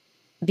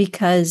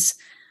 Because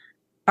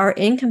our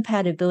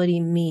incompatibility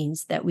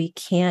means that we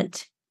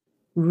can't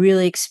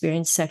really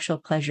experience sexual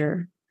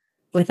pleasure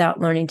without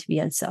learning to be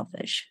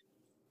unselfish.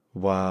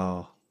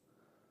 Wow.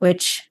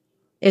 Which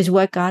is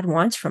what God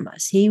wants from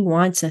us. He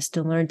wants us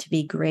to learn to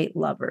be great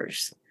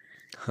lovers.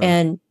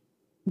 And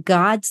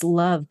God's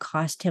love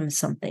cost him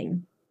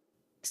something.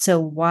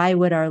 So why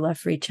would our love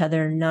for each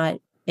other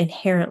not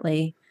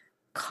inherently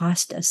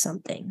cost us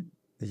something?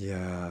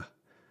 Yeah.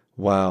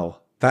 Wow.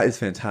 That is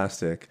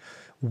fantastic.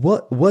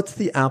 What's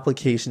the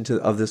application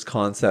of this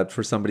concept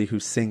for somebody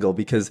who's single?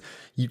 Because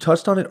you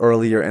touched on it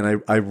earlier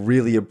and I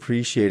really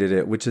appreciated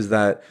it, which is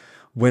that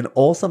when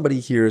all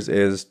somebody hears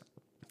is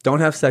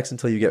don't have sex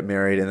until you get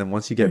married, and then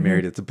once you get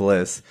married, it's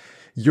bliss.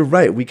 You're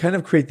right. We kind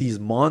of create these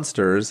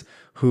monsters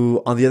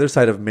who on the other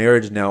side of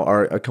marriage now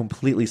are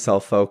completely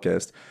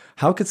self-focused.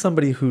 How could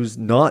somebody who's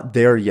not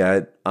there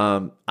yet,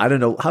 I don't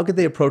know, how could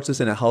they approach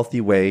this in a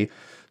healthy way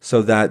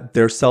so that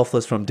they're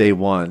selfless from day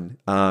one,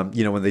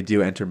 when they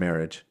do enter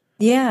marriage?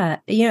 Yeah.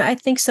 I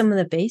think some of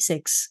the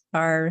basics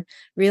are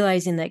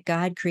realizing that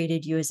God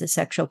created you as a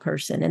sexual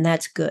person, and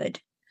that's good.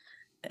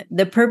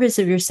 The purpose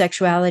of your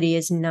sexuality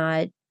is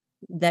not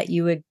that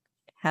you would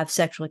have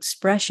sexual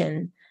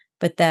expression,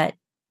 but that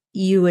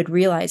you would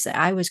realize that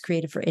I was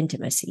created for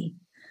intimacy.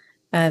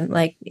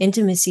 Like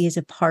intimacy is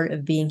a part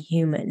of being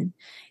human,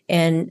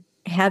 and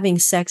having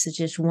sex is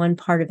just one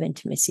part of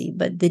intimacy.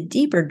 But the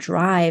deeper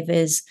drive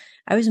is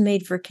I was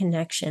made for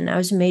connection. I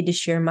was made to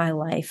share my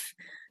life.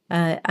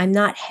 I'm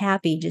not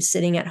happy just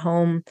sitting at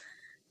home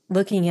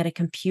looking at a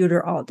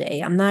computer all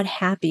day. I'm not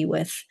happy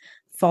with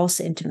false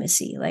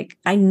intimacy. Like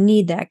I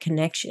need that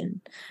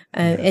connection.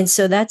 And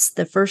so that's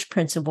the first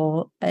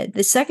principle.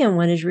 The second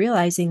one is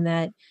realizing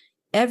that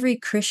every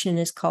Christian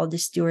is called to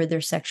steward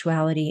their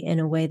sexuality in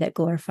a way that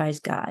glorifies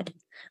God,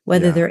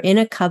 whether they're in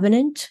a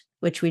covenant,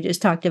 which we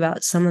just talked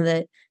about some of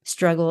the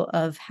struggle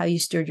of how you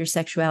steward your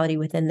sexuality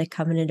within the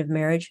covenant of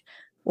marriage,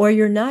 or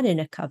you're not in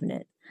a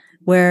covenant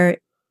where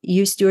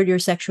you steward your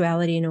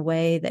sexuality in a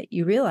way that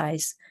you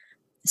realize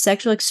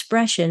sexual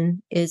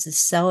expression is a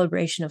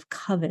celebration of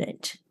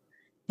covenant.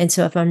 And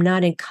so if I'm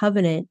not in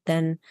covenant,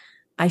 then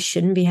I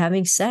shouldn't be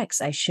having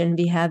sex. I shouldn't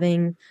be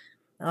having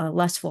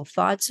lustful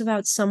thoughts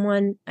about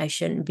someone. I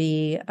shouldn't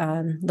be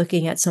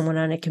looking at someone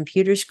on a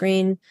computer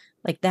screen.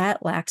 Like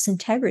that lacks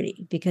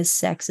integrity because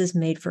sex is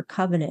made for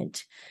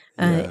covenant.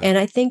 And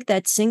I think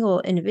that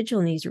single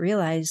individual needs to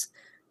realize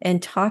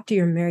and talk to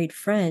your married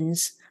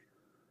friends.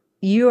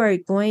 You are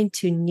going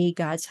to need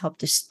God's help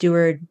to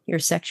steward your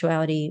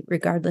sexuality,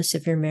 regardless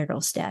of your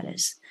marital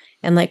status.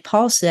 And like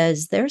Paul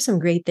says, there are some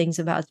great things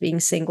about being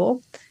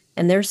single,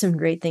 and there are some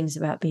great things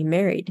about being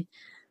married.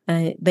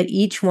 But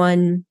each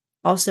one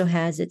also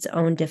has its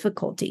own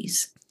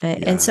difficulties.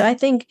 And so I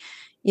think,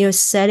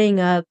 setting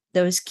up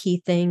those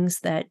key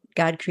things that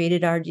God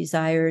created our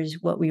desires,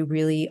 what we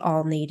really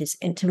all need is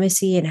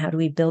intimacy, and how do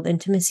we build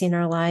intimacy in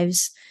our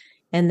lives?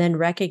 And then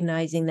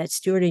recognizing that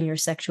stewarding your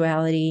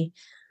sexuality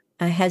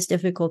has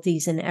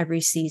difficulties in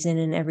every season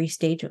and every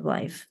stage of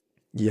life.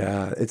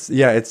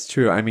 It's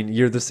true. I mean,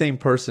 you're the same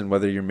person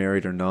whether you're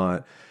married or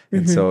not.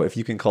 And so if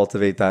you can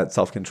cultivate that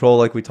self-control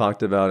like we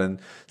talked about and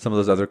some of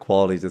those other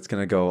qualities, it's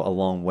going to go a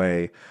long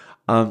way.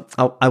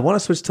 I want to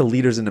switch to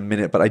leaders in a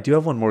minute, but I do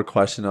have one more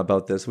question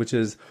about this, which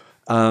is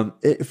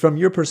from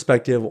your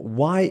perspective,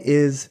 why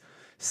is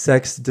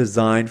sex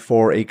designed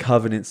for a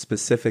covenant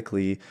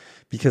specifically?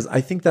 Because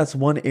I think that's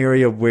one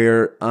area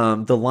where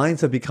the lines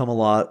have become a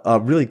lot,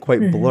 really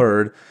quite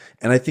blurred.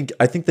 And I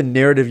think the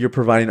narrative you're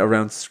providing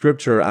around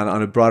scripture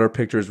on a broader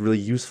picture is really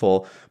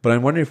useful. But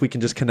I'm wondering if we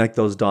can just connect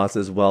those dots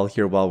as well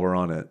here while we're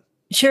on it.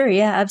 Sure.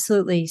 Yeah,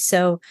 absolutely.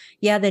 So,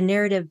 the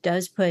narrative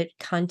does put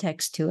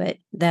context to it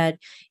that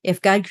if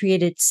God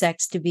created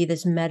sex to be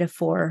this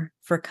metaphor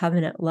for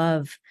covenant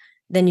love,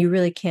 then you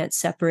really can't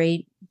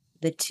separate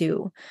the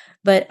two.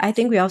 But I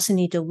think we also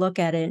need to look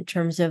at it in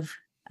terms of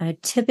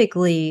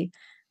typically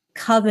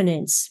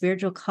covenants,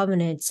 spiritual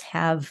covenants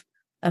have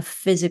a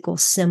physical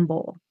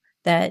symbol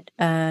that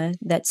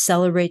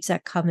celebrates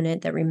that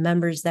covenant, that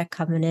remembers that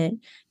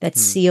covenant, that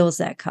seals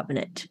that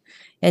covenant.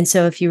 And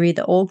so if you read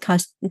the Old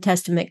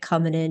Testament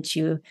covenant,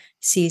 you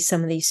see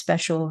some of these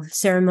special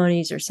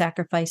ceremonies or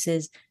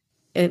sacrifices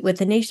with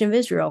the nation of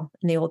Israel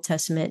in the Old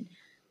Testament.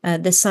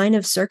 The sign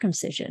of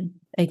circumcision,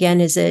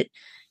 again, is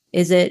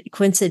it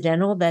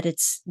coincidental that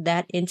it's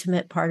that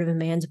intimate part of a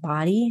man's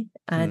body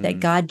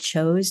that God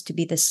chose to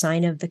be the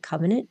sign of the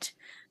covenant?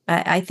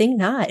 I think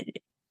not.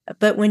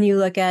 But when you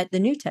look at the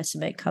New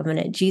Testament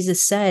covenant,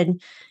 Jesus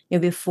said,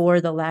 before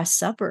the Last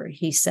Supper,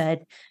 he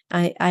said,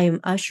 I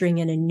am ushering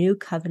in a new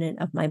covenant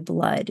of my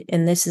blood,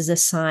 and this is a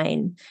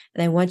sign.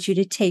 And I want you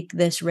to take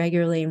this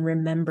regularly and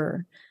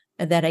remember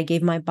that I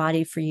gave my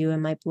body for you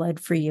and my blood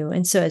for you.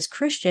 And so as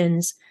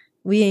Christians,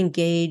 we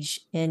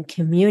engage in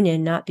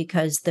communion, not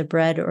because the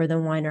bread or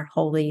the wine are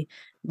holy,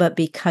 but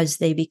because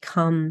they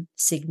become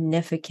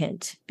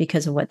significant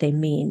because of what they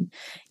mean.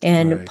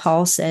 And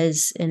Paul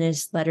says in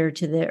his letter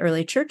to the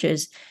early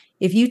churches,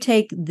 if you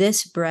take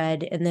this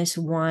bread and this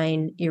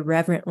wine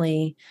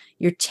irreverently,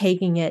 you're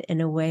taking it in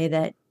a way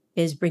that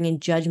is bringing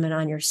judgment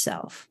on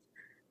yourself.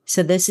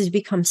 So this has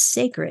become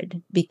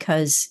sacred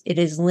because it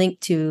is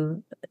linked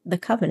to the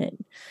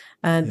covenant.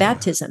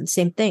 Baptism,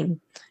 same thing.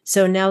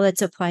 So now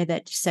let's apply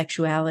that to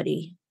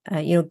sexuality.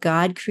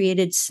 God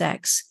created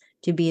sex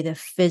to be the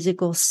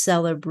physical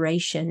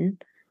celebration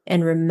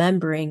and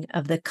remembering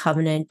of the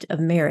covenant of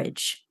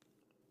marriage.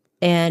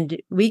 And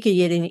we could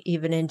get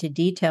even into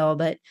detail,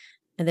 but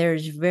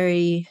there's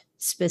very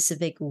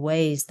specific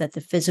ways that the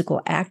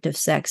physical act of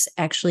sex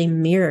actually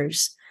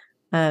mirrors,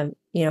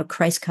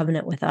 Christ's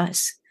covenant with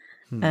us.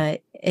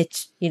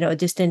 It's,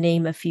 just to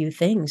name a few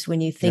things,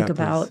 when you think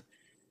about,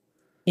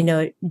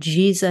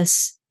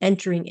 Jesus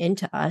entering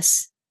into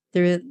us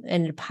through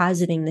and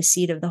depositing the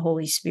seed of the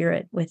Holy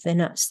Spirit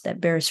within us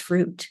that bears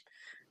fruit.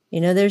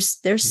 There's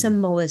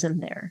symbolism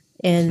there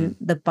in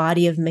the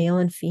body of male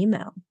and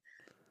female,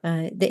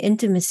 the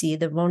intimacy,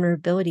 the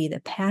vulnerability, the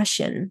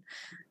passion.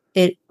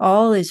 It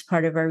all is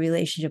part of our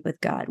relationship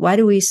with God. Why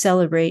do we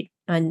celebrate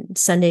on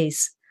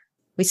Sundays?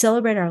 We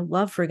celebrate our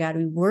love for God.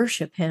 We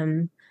worship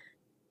him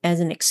as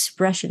an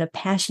expression, a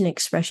passionate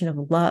expression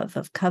of love,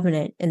 of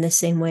covenant, in the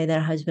same way that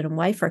a husband and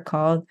wife are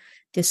called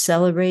to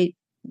celebrate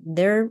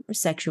their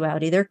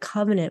sexuality, their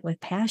covenant with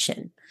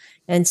passion.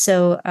 And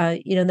so,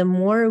 the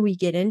more we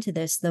get into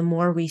this, the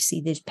more we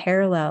see these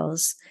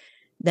parallels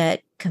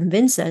that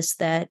convince us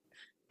that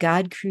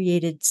God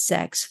created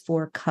sex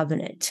for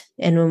covenant.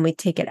 And when we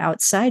take it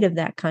outside of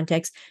that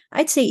context,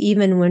 I'd say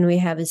even when we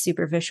have a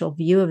superficial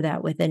view of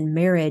that within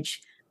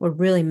marriage, we're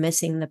really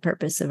missing the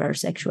purpose of our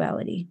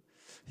sexuality.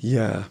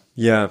 Yeah,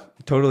 yeah,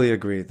 totally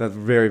agree. That's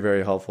very,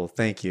 very helpful.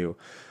 Thank you.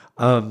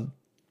 Um,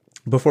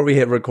 Before we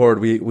hit record,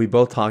 we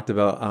both talked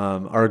about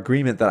our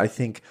agreement that I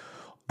think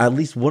at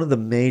least one of the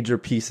major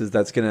pieces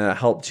that's going to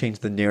help change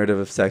the narrative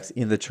of sex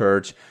in the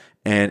church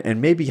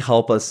and maybe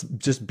help us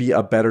just be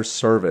a better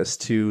service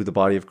to the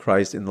body of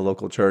Christ in the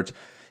local church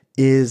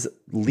is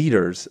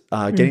leaders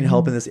getting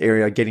help in Mm-hmm. this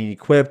area, getting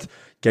equipped,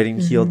 getting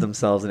healed Mm-hmm.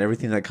 themselves, and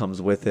everything that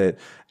comes with it.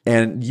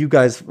 And you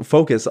guys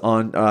focus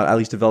on at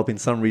least developing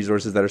some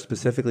resources that are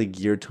specifically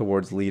geared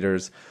towards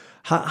leaders.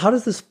 How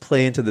does this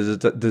play into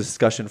the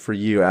discussion for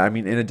you? I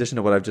mean, in addition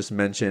to what I've just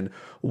mentioned,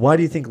 why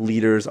do you think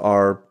leaders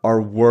are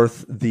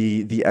worth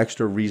the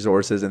extra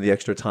resources and the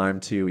extra time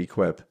to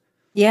equip?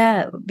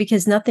 Yeah,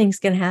 because nothing's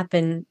going to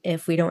happen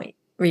if we don't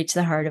reach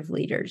the heart of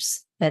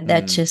leaders.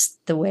 That's Mm,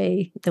 just the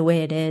way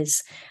it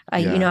is.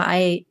 yeah,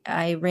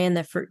 I ran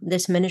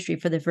this ministry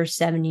for the first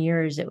 7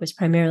 years. It was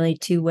primarily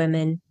two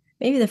women,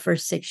 maybe the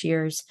first 6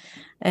 years,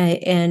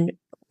 and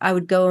I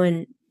would go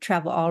and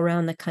travel all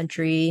around the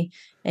country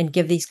and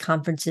give these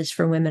conferences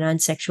for women on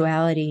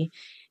sexuality.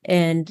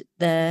 And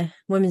the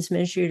women's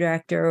ministry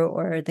director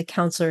or the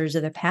counselors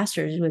or the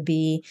pastors would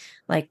be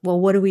like, "Well,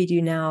 what do we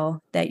do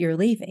now that you're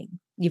leaving?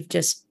 You've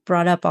just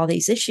brought up all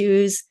these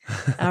issues.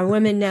 Our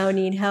women now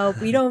need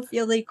help. We don't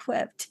feel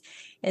equipped."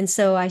 And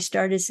so I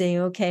started saying,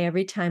 okay,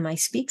 every time I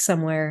speak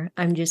somewhere,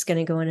 I'm just going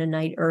to go in a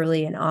night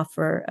early and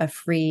offer a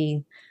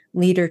free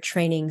leader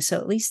training. So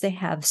at least they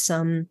have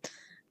some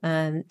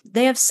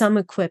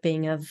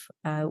equipping of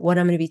what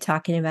I'm going to be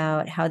talking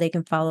about, how they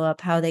can follow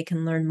up, how they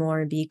can learn more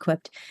and be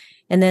equipped.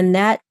 And then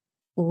that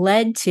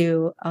led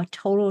to a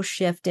total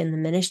shift in the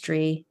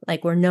ministry.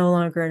 Like we're no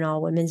longer an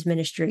all women's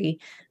ministry,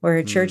 we're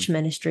a mm, church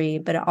ministry,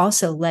 but it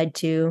also led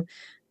to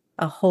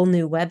a whole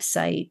new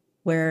website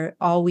where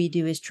all we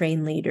do is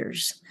train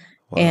leaders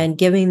wow, and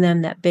giving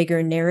them that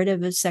bigger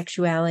narrative of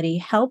sexuality,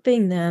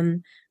 helping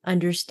them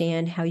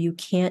understand how you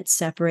can't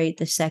separate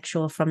the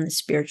sexual from the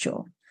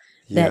spiritual,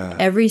 that yeah.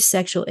 every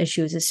sexual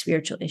issue is a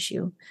spiritual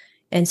issue.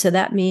 And so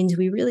that means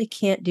we really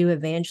can't do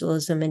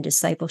evangelism and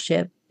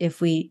discipleship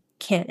if we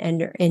can't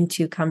enter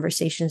into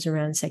conversations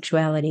around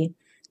sexuality.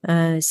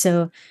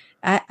 So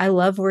I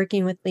love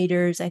working with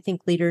leaders. I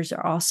think leaders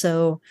are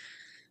also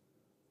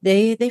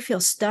they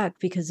feel stuck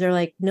because they're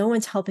like, no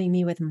one's helping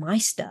me with my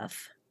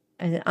stuff.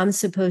 And I'm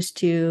supposed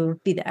to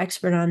be the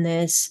expert on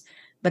this,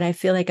 but I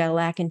feel like I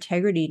lack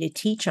integrity to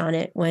teach on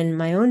it when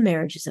my own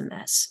marriage is a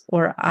mess,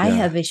 or I Yeah.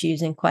 have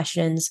issues and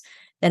questions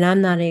that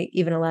I'm not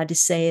even allowed to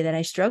say that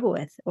I struggle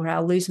with, or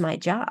I'll lose my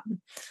job.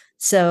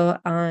 So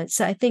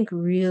I think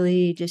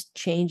really just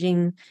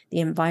changing the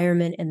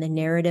environment and the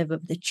narrative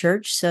of the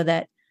church so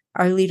that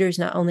our leaders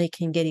not only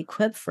can get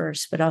equipped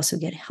first, but also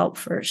get help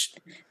first,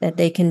 that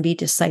they can be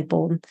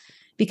discipled.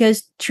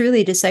 Because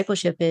truly,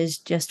 discipleship is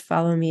just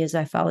follow me as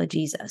I follow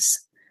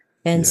Jesus.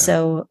 And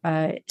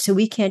Yeah. so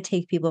we can't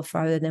take people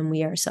farther than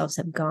we ourselves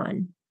have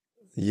gone.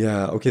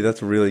 Yeah. Okay,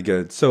 that's really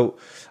good. So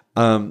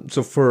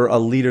for a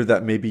leader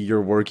that maybe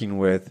you're working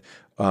with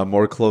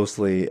more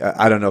closely,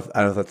 I don't know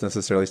if that's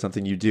necessarily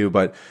something you do,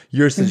 but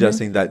you're Mhm.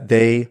 suggesting that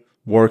they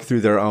work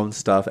through their own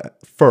stuff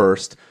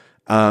first,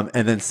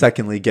 and then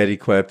secondly get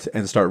equipped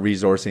and start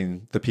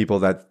resourcing the people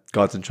that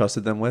God's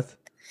entrusted them with.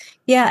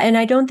 Yeah, and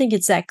I don't think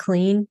it's that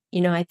clean.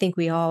 I think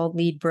we all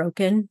lead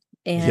broken,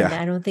 and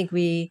Yeah. I don't think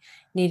we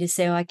need to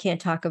say, "Oh, I can't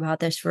talk about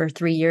this for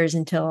 3 years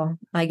until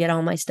I get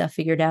all my stuff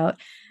figured out."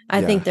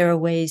 I think Yeah. there are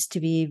ways to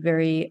be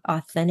very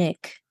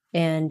authentic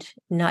and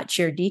not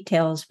share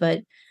details,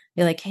 but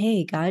be like,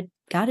 "Hey, God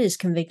is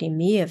convicting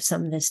me of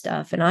some of this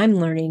stuff, and I'm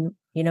learning."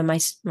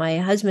 My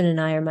husband and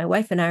I, or my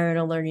wife and I, are on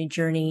a learning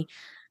journey,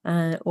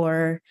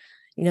 or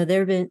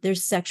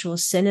there's sexual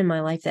sin in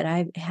my life that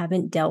I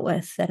haven't dealt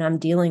with that I'm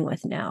dealing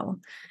with now.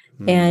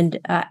 Hmm. And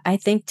I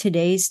think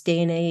today's day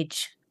and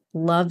age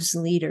loves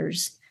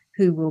leaders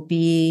who will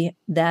be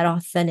that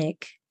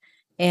authentic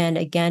and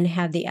again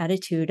have the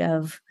attitude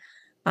of,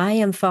 I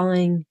am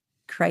following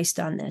Christ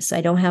on this.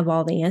 I don't have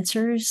all the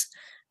answers.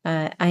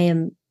 I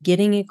am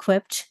getting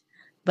equipped,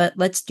 but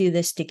let's do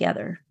this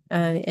together.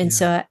 And Yeah.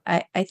 so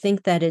I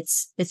think that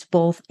it's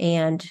both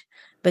and,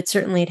 but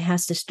certainly it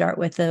has to start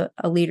with a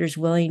leader's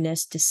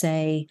willingness to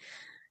say,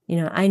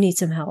 I need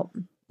some help.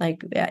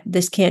 Like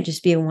this can't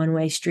just be a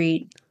one-way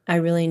street. I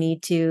really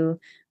need to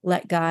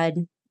let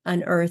God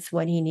unearth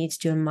what he needs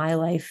to in my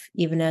life,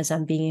 even as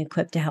I'm being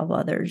equipped to help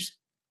others.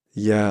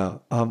 Yeah.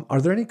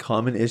 Are there any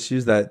common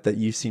issues that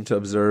you seem to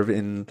observe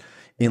in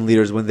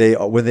leaders when they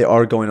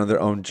are going on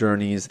their own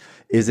journeys?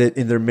 Is it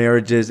in their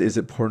marriages? Is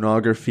it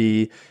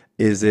pornography?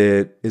 Is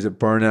it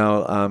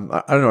burnout?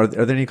 I don't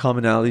know. Are there any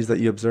commonalities that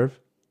you observe?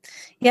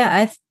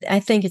 Yeah, I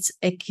think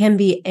it can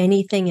be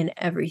anything and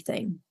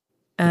everything.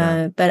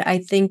 Yeah. But I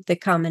think the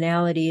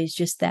commonality is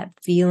just that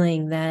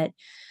feeling that,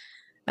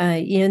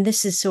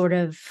 this is sort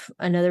of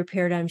another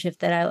paradigm shift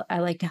that I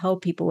like to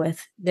help people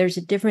with. There's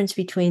a difference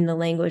between the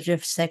language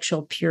of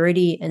sexual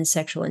purity and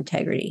sexual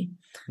integrity.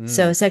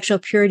 So Mm. sexual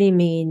purity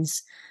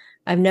means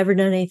I've never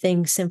done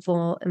anything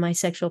sinful in my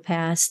sexual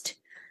past.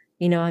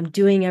 I'm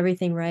doing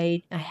everything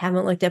right. I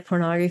haven't looked at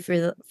pornography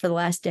for the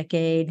last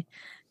decade.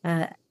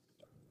 Uh,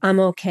 I'm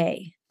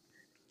okay,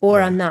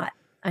 or I'm Yeah. not.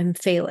 I'm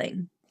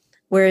failing.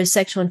 Whereas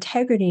sexual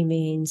integrity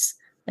means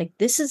like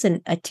this is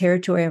a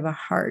territory of our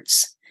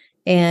hearts,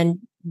 and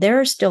there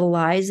are still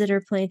lies that are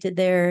planted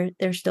there.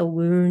 There's still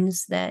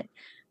wounds that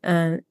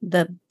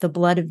the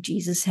blood of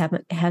Jesus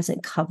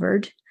hasn't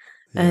covered.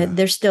 Yeah.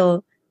 There's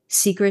still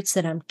secrets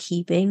that I'm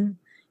keeping,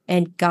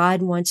 and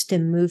God wants to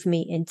move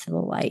me into the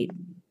light.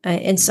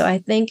 And so I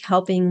think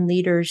helping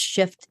leaders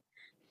shift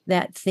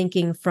that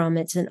thinking from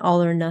it's an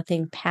all or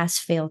nothing pass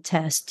fail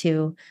test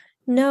to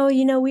no,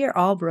 we are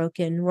all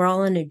broken. We're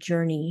all on a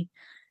journey.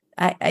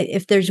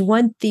 If there's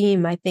one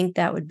theme, I think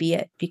that would be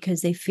it,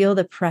 because they feel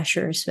the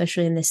pressure,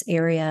 especially in this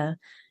area,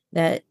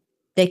 that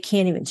they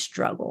can't even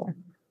struggle,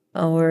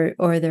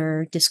 or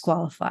they're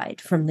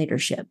disqualified from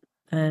leadership.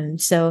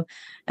 So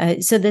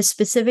the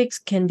specifics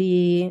can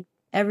be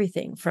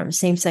everything from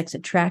same-sex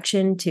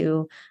attraction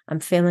to I'm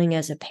failing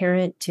as a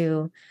parent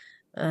to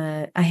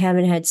I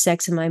haven't had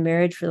sex in my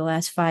marriage for the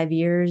last 5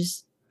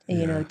 years,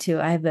 Yeah. to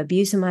I have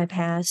abuse in my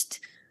past,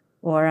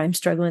 or I'm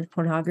struggling with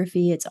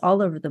pornography. It's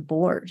all over the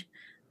board.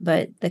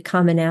 But the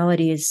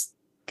commonality is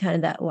kind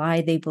of that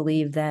lie they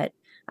believe that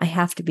I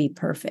have to be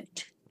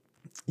perfect.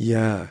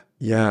 Yeah,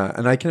 yeah.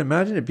 And I can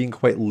imagine it being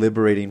quite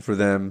liberating for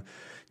them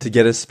to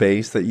get a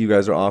space that you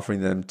guys are offering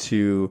them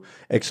to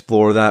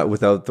explore that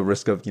without the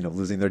risk of,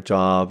 losing their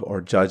job or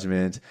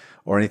judgment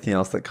or anything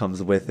else that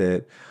comes with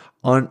it.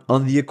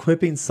 On the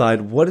equipping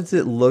side, what does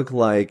it look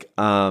like?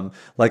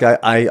 Like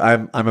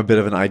I'm a bit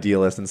of an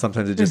idealist, and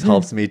sometimes it just Mm-hmm.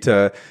 helps me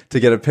to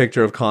get a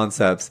picture of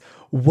concepts.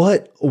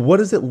 What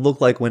does it look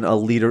like when a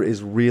leader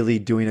is really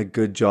doing a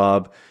good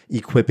job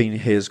equipping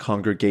his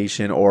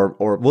congregation, or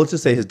we'll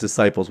just say his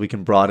disciples? We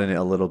can broaden it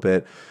a little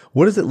bit.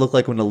 What does it look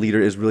like when a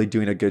leader is really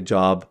doing a good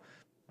job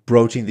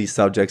broaching these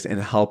subjects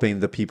and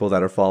helping the people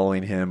that are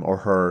following him or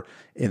her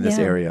in this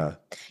Yeah. area?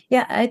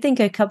 Yeah. I think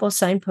a couple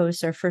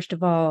signposts are, first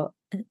of all,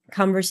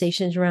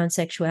 conversations around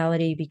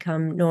sexuality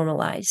become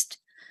normalized.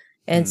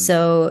 And Mm.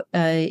 so,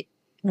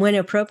 when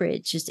appropriate,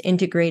 it's just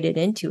integrated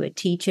into a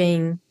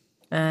teaching.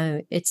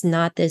 It's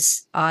not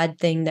this odd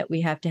thing that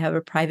we have to have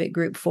a private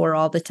group for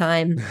all the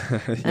time.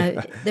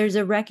 Yeah. There's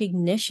a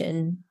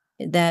recognition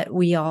that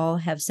we all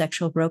have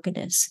sexual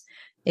brokenness.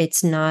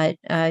 It's not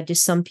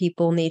just some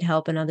people need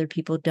help and other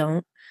people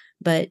don't,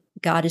 but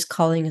God is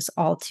calling us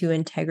all to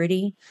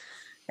integrity,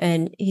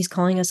 and He's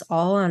calling us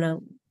all on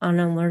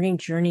a learning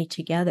journey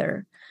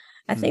together.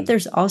 I think Mm.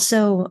 there's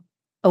also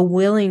a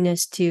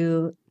willingness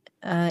to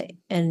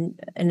and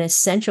an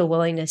essential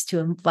willingness to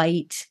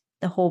invite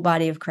the whole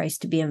body of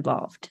Christ to be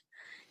involved.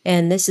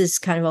 And this is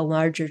kind of a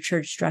larger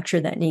church structure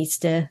that needs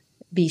to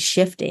be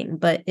shifting,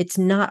 but it's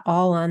not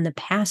all on the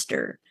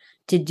pastor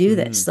to do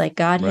this. Mm. Like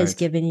God has Right.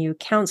 given you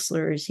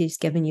counselors, He's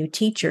given you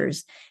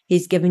teachers,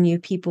 He's given you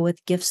people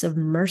with gifts of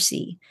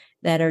mercy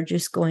that are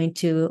just going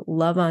to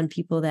love on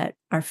people that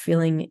are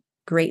feeling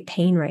great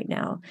pain right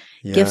now.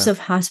 Gifts Yeah. of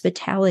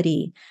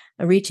hospitality,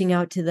 reaching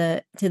out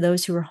to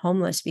those who are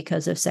homeless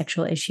because of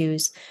sexual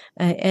issues.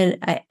 And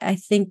I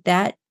think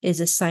that is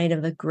a sign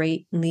of a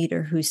great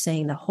leader who's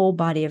saying the whole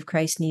body of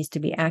Christ needs to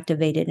be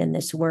activated in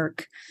this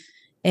work.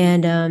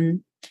 And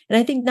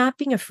I think not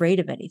being afraid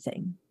of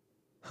anything,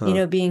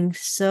 Huh. being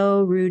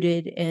so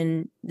rooted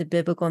in the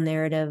biblical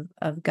narrative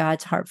of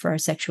God's heart for our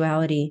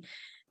sexuality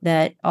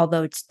that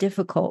although it's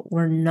difficult,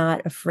 we're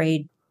not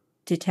afraid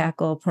to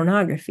tackle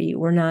pornography.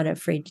 We're not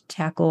afraid to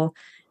tackle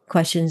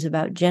questions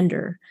about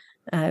gender.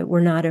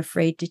 We're not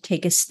afraid to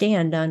take a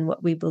stand on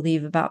what we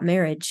believe about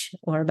marriage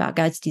or about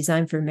God's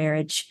design for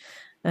marriage.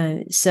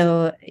 And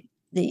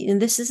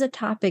this is a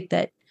topic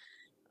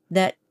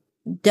that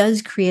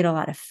does create a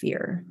lot of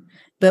fear.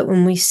 But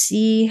when we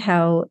see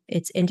how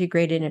it's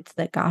integrated into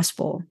the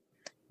gospel,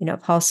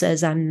 Paul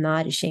says, I'm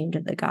not ashamed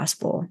of the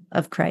gospel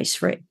of Christ,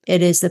 for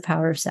it is the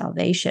power of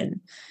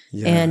salvation.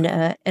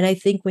 Yeah. And I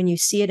think when you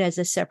see it as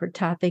a separate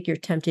topic, you're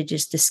tempted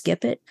just to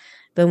skip it.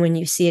 But when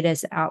you see it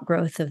as the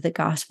outgrowth of the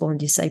gospel and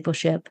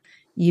discipleship,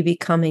 you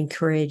become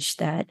encouraged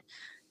that,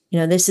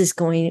 we're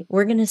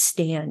going to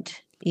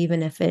stand,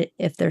 even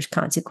if there's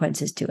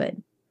consequences to it.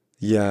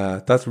 Yeah,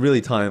 that's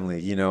really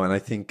timely, and I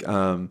think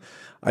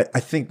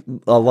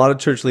a lot of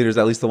church leaders,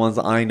 at least the ones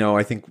that I know,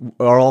 I think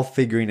are all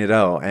figuring it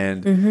out.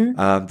 And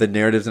Mm-hmm. the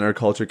narratives in our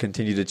culture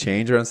continue to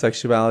change around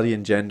sexuality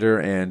and gender,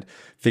 and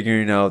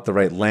figuring out the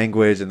right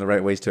language and the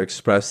right ways to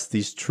express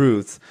these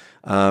truths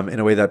in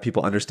a way that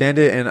people understand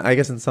it, and I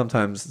guess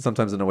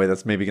sometimes in a way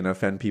that's maybe going to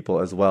offend people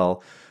as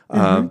well.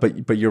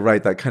 Mm-hmm. But you're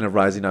right, that kind of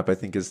rising up, I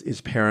think, is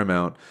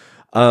paramount.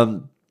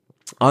 Um,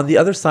 on the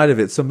other side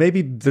of it, so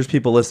maybe there's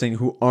people listening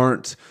who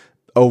aren't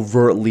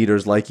overt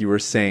leaders, like you were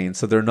saying.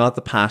 So they're not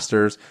the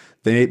pastors.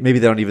 Maybe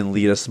they don't even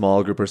lead a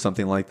small group or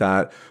something like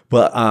that.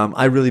 But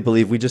I really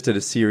believe we just did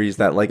a series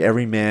that like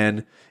every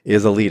man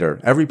is a leader.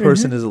 Every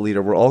person is a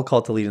leader. We're all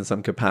called to lead in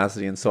some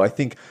capacity. And so I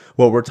think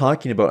what we're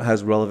talking about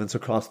has relevance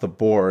across the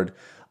board.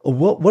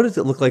 What does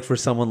it look like for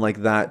someone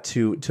like that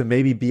to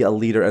maybe be a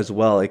leader as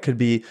well? It could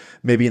be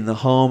maybe in the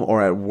home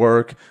or at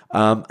work.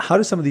 How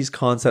do some of these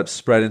concepts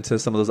spread into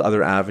some of those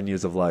other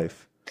avenues of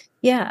life?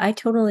 Yeah, I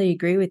totally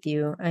agree with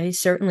you. I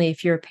certainly,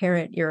 if you're a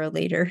parent, you're a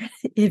leader.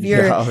 If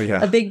you're Yeah. Oh, a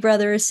yeah. big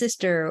brother or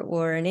sister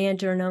or an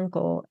aunt or an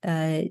uncle,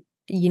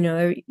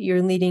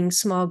 you're leading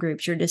small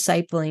groups, you're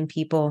discipling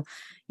people.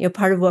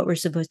 Part of what we're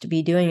supposed to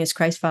be doing as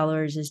Christ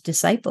followers is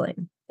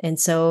discipling. And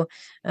so,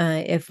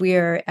 if we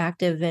are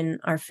active in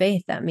our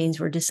faith, that means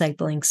we're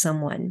discipling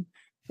someone.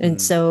 And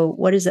Mm, so,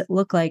 what does it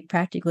look like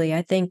practically?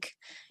 I think,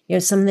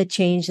 some of the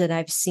change that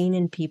I've seen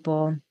in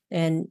people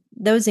and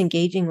those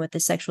engaging with the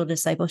sexual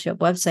discipleship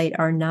website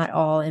are not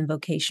all in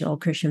vocational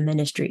Christian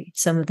ministry.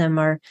 Some of them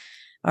are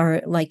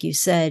like you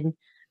said,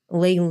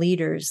 lay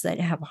leaders that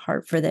have a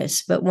heart for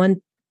this. But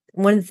one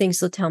of the things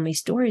they'll tell me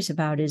stories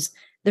about is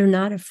they're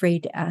not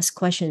afraid to ask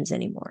questions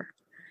anymore.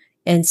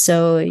 And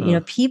so,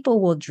 huh.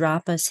 people will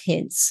drop us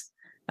hints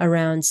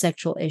around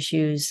sexual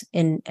issues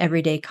in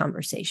everyday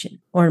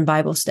conversation or in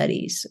Bible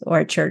studies or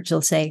at church.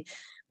 They'll say,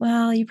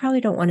 well, you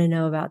probably don't want to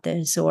know about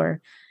this,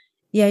 or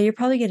yeah, you're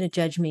probably going to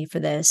judge me for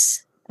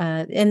this.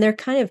 And they're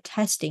kind of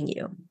testing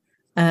you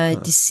Huh.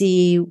 to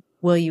see,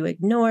 will you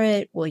ignore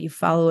it? Will you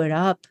follow it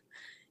up?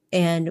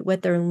 And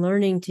what they're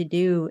learning to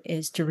do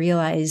is to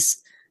realize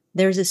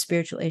there's a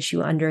spiritual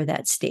issue under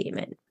that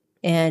statement.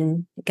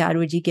 And God,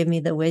 would you give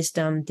me the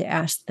wisdom to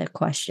ask the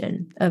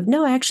question of,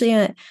 no, actually,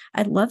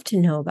 I'd love to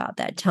know about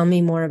that. Tell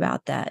me more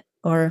about that.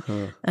 Or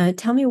Huh.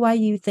 tell me why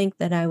you think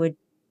that I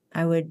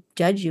would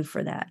judge you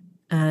for that.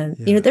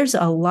 Yeah. There's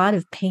a lot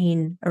of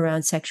pain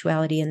around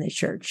sexuality in the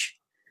church.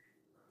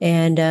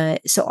 And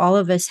so all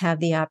of us have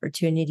the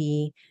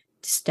opportunity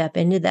to step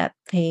into that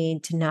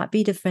pain, to not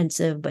be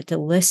defensive, but to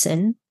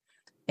listen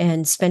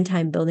and spend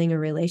time building a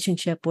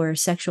relationship where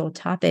sexual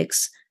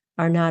topics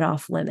are not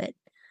off limit.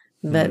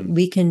 But Mm.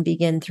 we can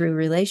begin through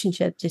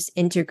relationship, just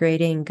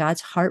integrating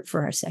God's heart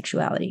for our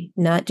sexuality,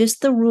 not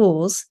just the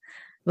rules,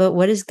 but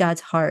what is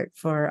God's heart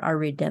for our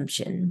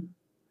redemption?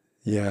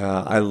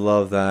 Yeah, I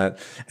love that.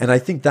 And I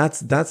think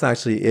that's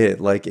actually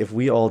it. Like if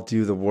we all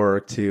do the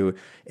work to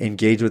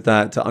engage with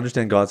that, to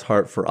understand God's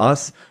heart for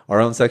us, our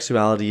own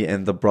sexuality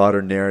and the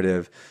broader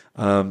narrative,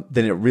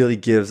 then it really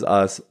gives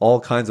us all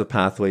kinds of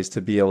pathways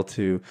to be able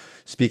to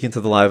speak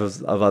into the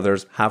lives of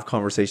others, have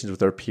conversations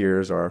with our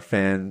peers or our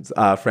fans,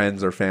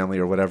 friends or family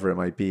or whatever it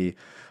might be.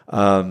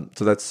 So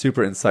that's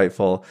super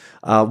insightful.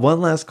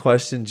 One last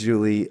question,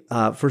 Julie,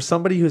 for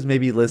somebody who's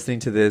maybe listening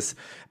to this,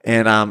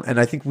 and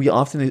I think we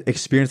often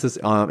experience this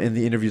in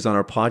the interviews on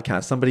our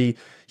podcast. Somebody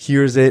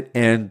hears it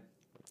and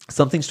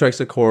something strikes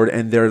a chord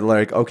and they're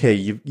like, okay,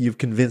 you've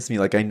convinced me.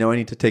 Like, I know I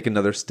need to take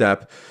another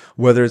step,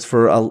 whether it's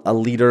for a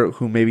leader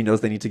who maybe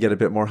knows they need to get a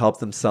bit more help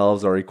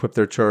themselves or equip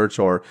their church,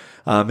 or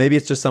maybe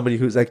it's just somebody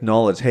who's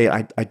acknowledged, hey,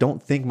 I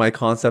don't think my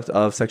concept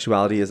of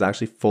sexuality is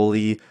actually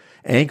fully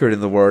anchored in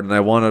the word and I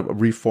want to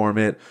reform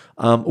it.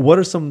 What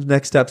are some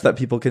next steps that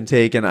people can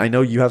take? And I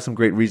know you have some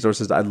great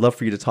resources. I'd love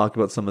for you to talk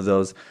about some of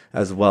those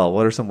as well.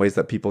 What are some ways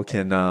that people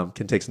can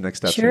take some next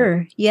steps here?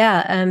 Sure.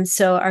 Yeah.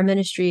 So our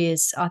ministry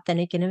is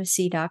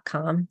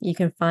AuthenticIntimacy.com. You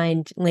can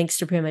find links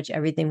to pretty much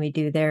everything we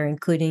do there,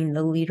 including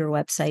the leader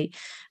website.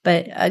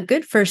 But a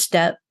good first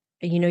step,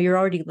 you're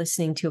already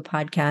listening to a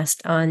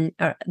podcast on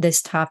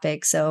this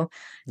topic. So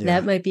Yeah.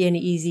 that might be an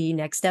easy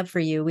next step for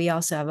you. We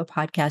also have a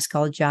podcast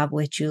called Job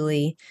with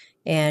Julie.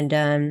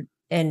 And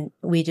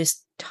we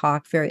just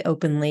talk very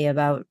openly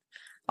about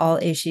all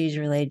issues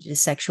related to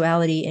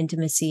sexuality,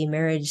 intimacy,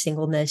 marriage,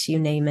 singleness, you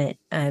name it.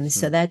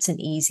 So Hmm. that's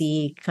an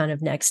easy kind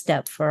of next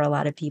step for a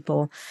lot of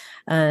people.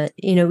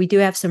 We do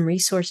have some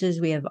resources.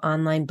 We have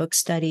online book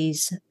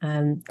studies,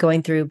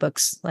 going through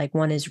books like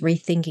one is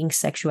Rethinking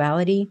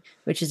Sexuality,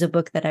 which is a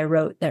book that I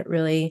wrote that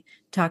really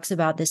talks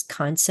about this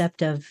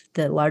concept of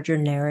the larger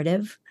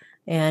narrative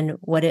and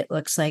what it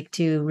looks like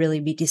to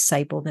really be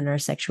discipled in our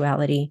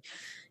sexuality.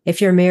 If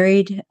you're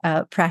married,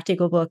 a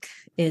practical book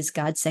is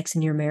God, Sex,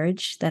 and Your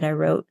Marriage that I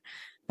wrote.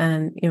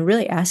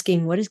 Really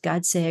asking, what does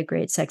God say a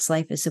great sex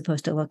life is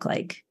supposed to look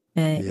like?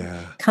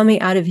 Yeah. Coming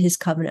out of His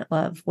covenant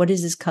love, what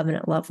does His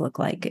covenant love look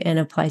like? And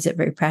applies it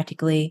very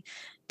practically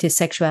to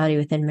sexuality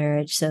within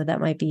marriage. So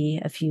that might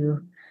be a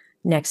few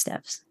next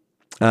steps.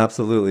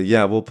 Absolutely.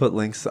 Yeah, we'll put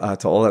links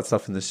to all that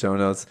stuff in the show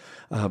notes.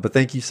 But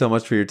thank you so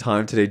much for your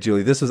time today,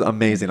 Julie. This was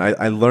amazing.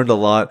 I learned a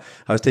lot.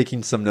 I was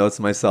taking some notes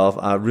myself.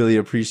 I really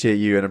appreciate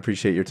you and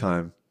appreciate your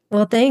time.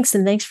 Well, thanks.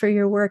 And thanks for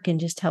your work and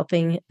just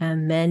helping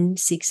men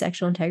seek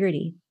sexual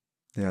integrity.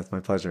 Yeah, it's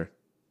my pleasure.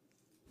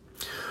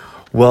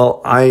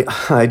 Well, I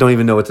don't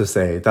even know what to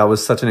say. That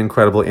was such an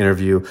incredible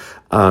interview.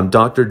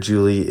 Dr.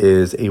 Julie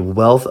is a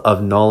wealth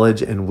of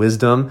knowledge and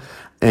wisdom.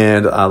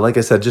 And like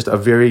I said, just a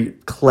very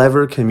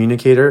clever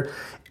communicator.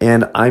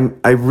 And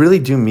I really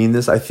do mean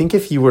this. I think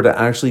if you were to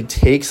actually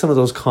take some of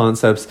those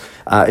concepts,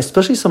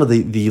 especially some of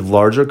the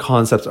larger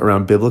concepts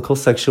around biblical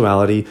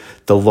sexuality,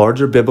 the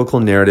larger biblical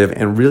narrative,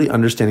 and really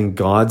understanding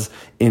God's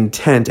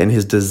intent and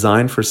his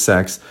design for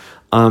sex,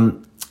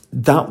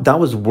 that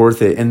was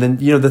worth it. And then,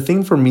 the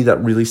thing for me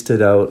that really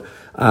stood out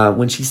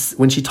when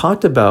she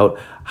talked about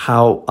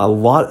how a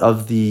lot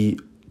of the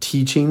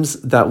teachings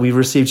that we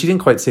received, she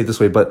didn't quite say it this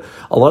way, but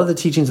a lot of the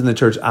teachings in the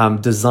church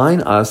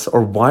design us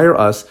or wire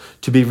us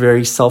to be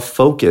very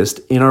self-focused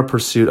in our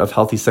pursuit of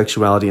healthy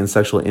sexuality and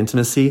sexual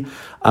intimacy,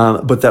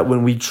 but that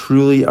when we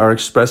truly are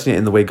expressing it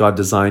in the way God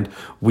designed,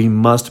 we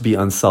must be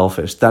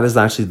unselfish. That is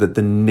actually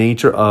the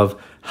nature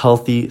of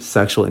healthy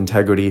sexual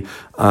integrity.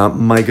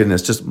 My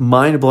goodness, just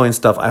mind-blowing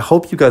stuff. I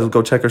hope you guys will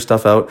go check her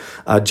stuff out.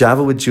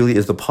 Java with Julie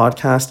is the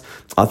podcast.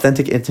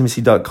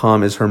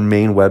 AuthenticIntimacy.com is her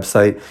main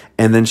website.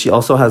 And then she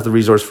also has the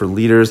resource for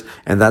leaders,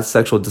 and that's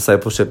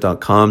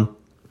sexualdiscipleship.com.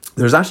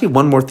 There's actually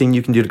one more thing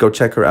you can do to go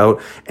check her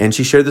out. And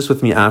she shared this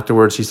with me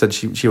afterwards. She said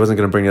she wasn't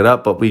going to bring it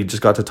up, but we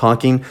just got to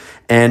talking.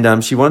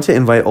 And she wanted to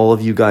invite all of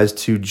you guys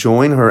to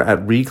join her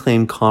at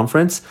Reclaim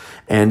Conference.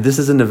 And this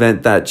is an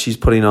event that she's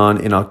putting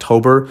on in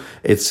October.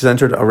 It's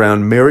centered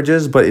around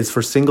marriages, but it's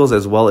for singles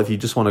as well. If you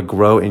just want to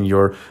grow in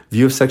your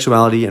view of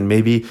sexuality, and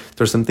maybe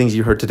there's some things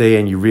you heard today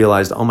and you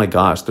realized, oh my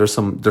gosh, there's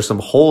some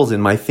holes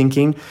in my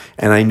thinking.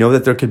 And I know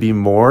that there could be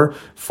more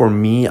for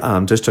me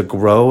just to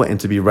grow and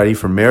to be ready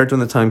for marriage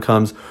when the time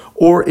comes.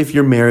 Or if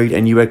you're married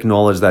and you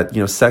acknowledge that,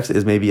 sex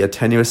is maybe a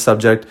tenuous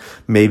subject,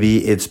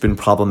 maybe it's been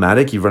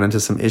problematic, you've run into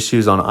some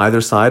issues on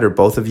either side or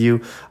both of you,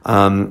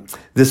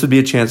 this would be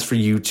a chance for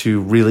you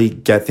to really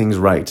get things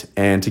right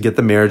and to get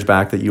the marriage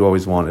back that you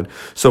always wanted.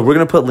 So we're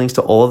going to put links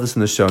to all of this in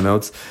the show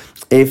notes.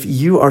 If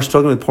you are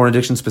struggling with porn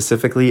addiction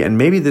specifically, and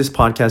maybe this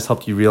podcast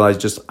helped you realize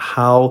just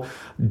how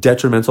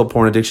detrimental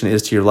porn addiction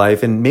is to your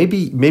life, and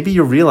maybe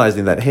you're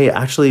realizing that, hey,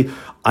 actually,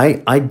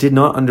 I did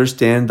not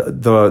understand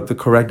the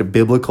correct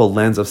biblical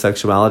lens of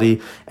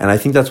sexuality, and I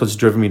think that's what's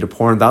driven me to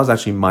porn. That was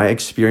actually my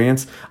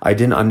experience. I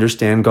didn't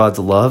understand God's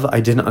love. I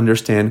didn't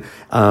understand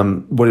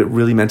what it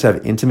really meant to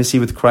have intimacy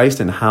with Christ,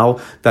 and how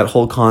that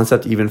whole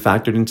concept even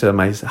factored into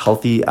my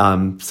healthy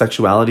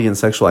sexuality and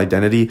sexual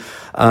identity.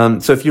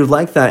 So if you're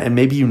like that, and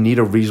maybe you need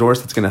a resource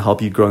that's going to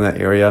help you grow in that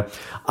area,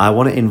 I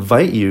want to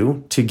invite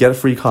you to get a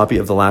free copy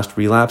of The Last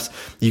Relapse.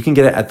 You can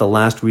get it at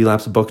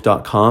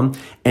thelastrelapsebook.com.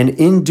 And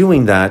in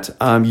doing that,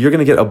 you're going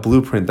to get a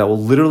blueprint that will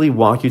literally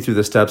walk you through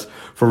the steps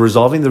for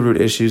resolving the root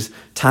issues,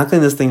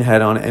 tackling this thing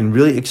head on, and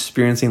really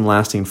experiencing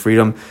lasting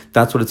freedom.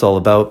 That's what it's all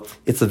about.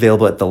 It's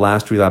available at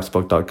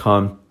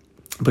thelastrelapsebook.com.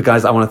 But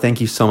guys, I want to thank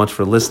you so much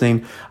for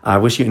listening. I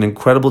wish you an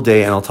incredible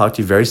day, and I'll talk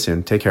to you very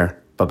soon. Take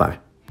care. Bye-bye.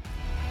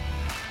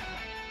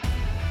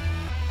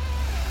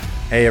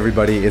 Hey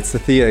everybody, it's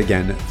Sathia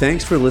again.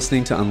 Thanks for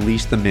listening to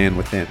Unleash the Man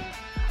Within.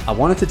 I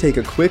wanted to take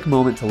a quick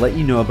moment to let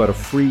you know about a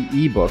free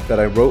ebook that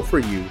I wrote for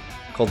you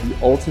called The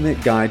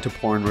Ultimate Guide to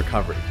Porn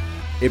Recovery.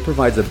 It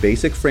provides a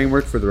basic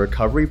framework for the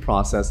recovery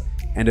process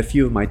and a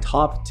few of my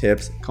top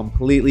tips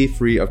completely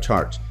free of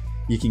charge.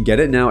 You can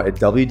get it now at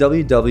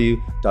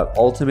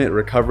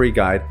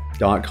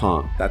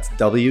www.ultimaterecoveryguide.com. That's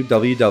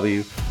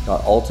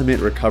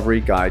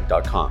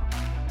www.ultimaterecoveryguide.com.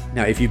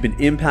 Now, if you've been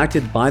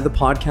impacted by the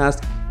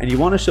podcast and you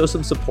want to show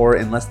some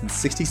support in less than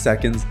 60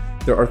 seconds,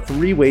 there are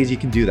 3 ways you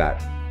can do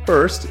that.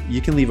 First,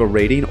 you can leave a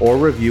rating or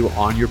review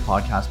on your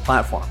podcast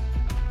platform.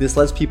 This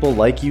lets people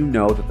like you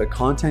know that the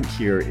content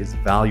here is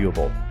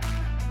valuable.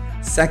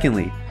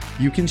 Secondly,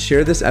 you can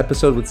share this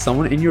episode with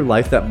someone in your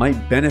life that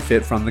might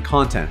benefit from the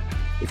content.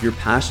 If you're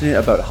passionate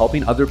about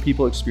helping other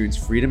people experience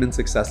freedom and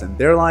success in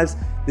their lives,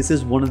 this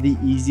is one of the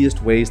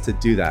easiest ways to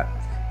do that.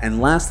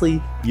 And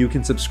lastly, you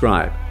can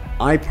subscribe.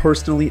 I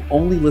personally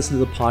only listen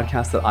to the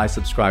podcast that I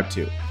subscribe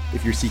to.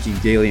 If you're seeking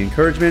daily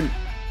encouragement,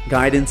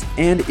 guidance,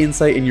 and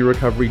insight in your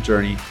recovery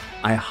journey,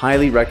 I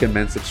highly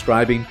recommend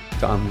subscribing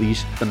to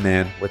Unleash the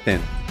Man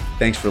Within.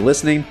 Thanks for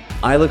listening.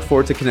 I look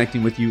forward to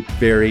connecting with you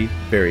very,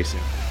 very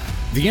soon.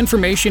 The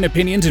information,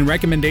 opinions, and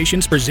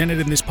recommendations presented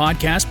in this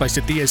podcast by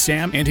Sathya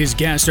Sam and his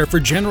guests are for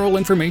general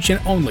information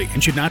only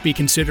and should not be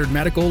considered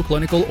medical,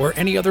 clinical, or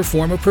any other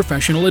form of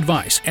professional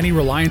advice. Any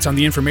reliance on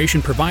the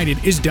information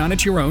provided is done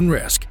at your own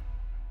risk.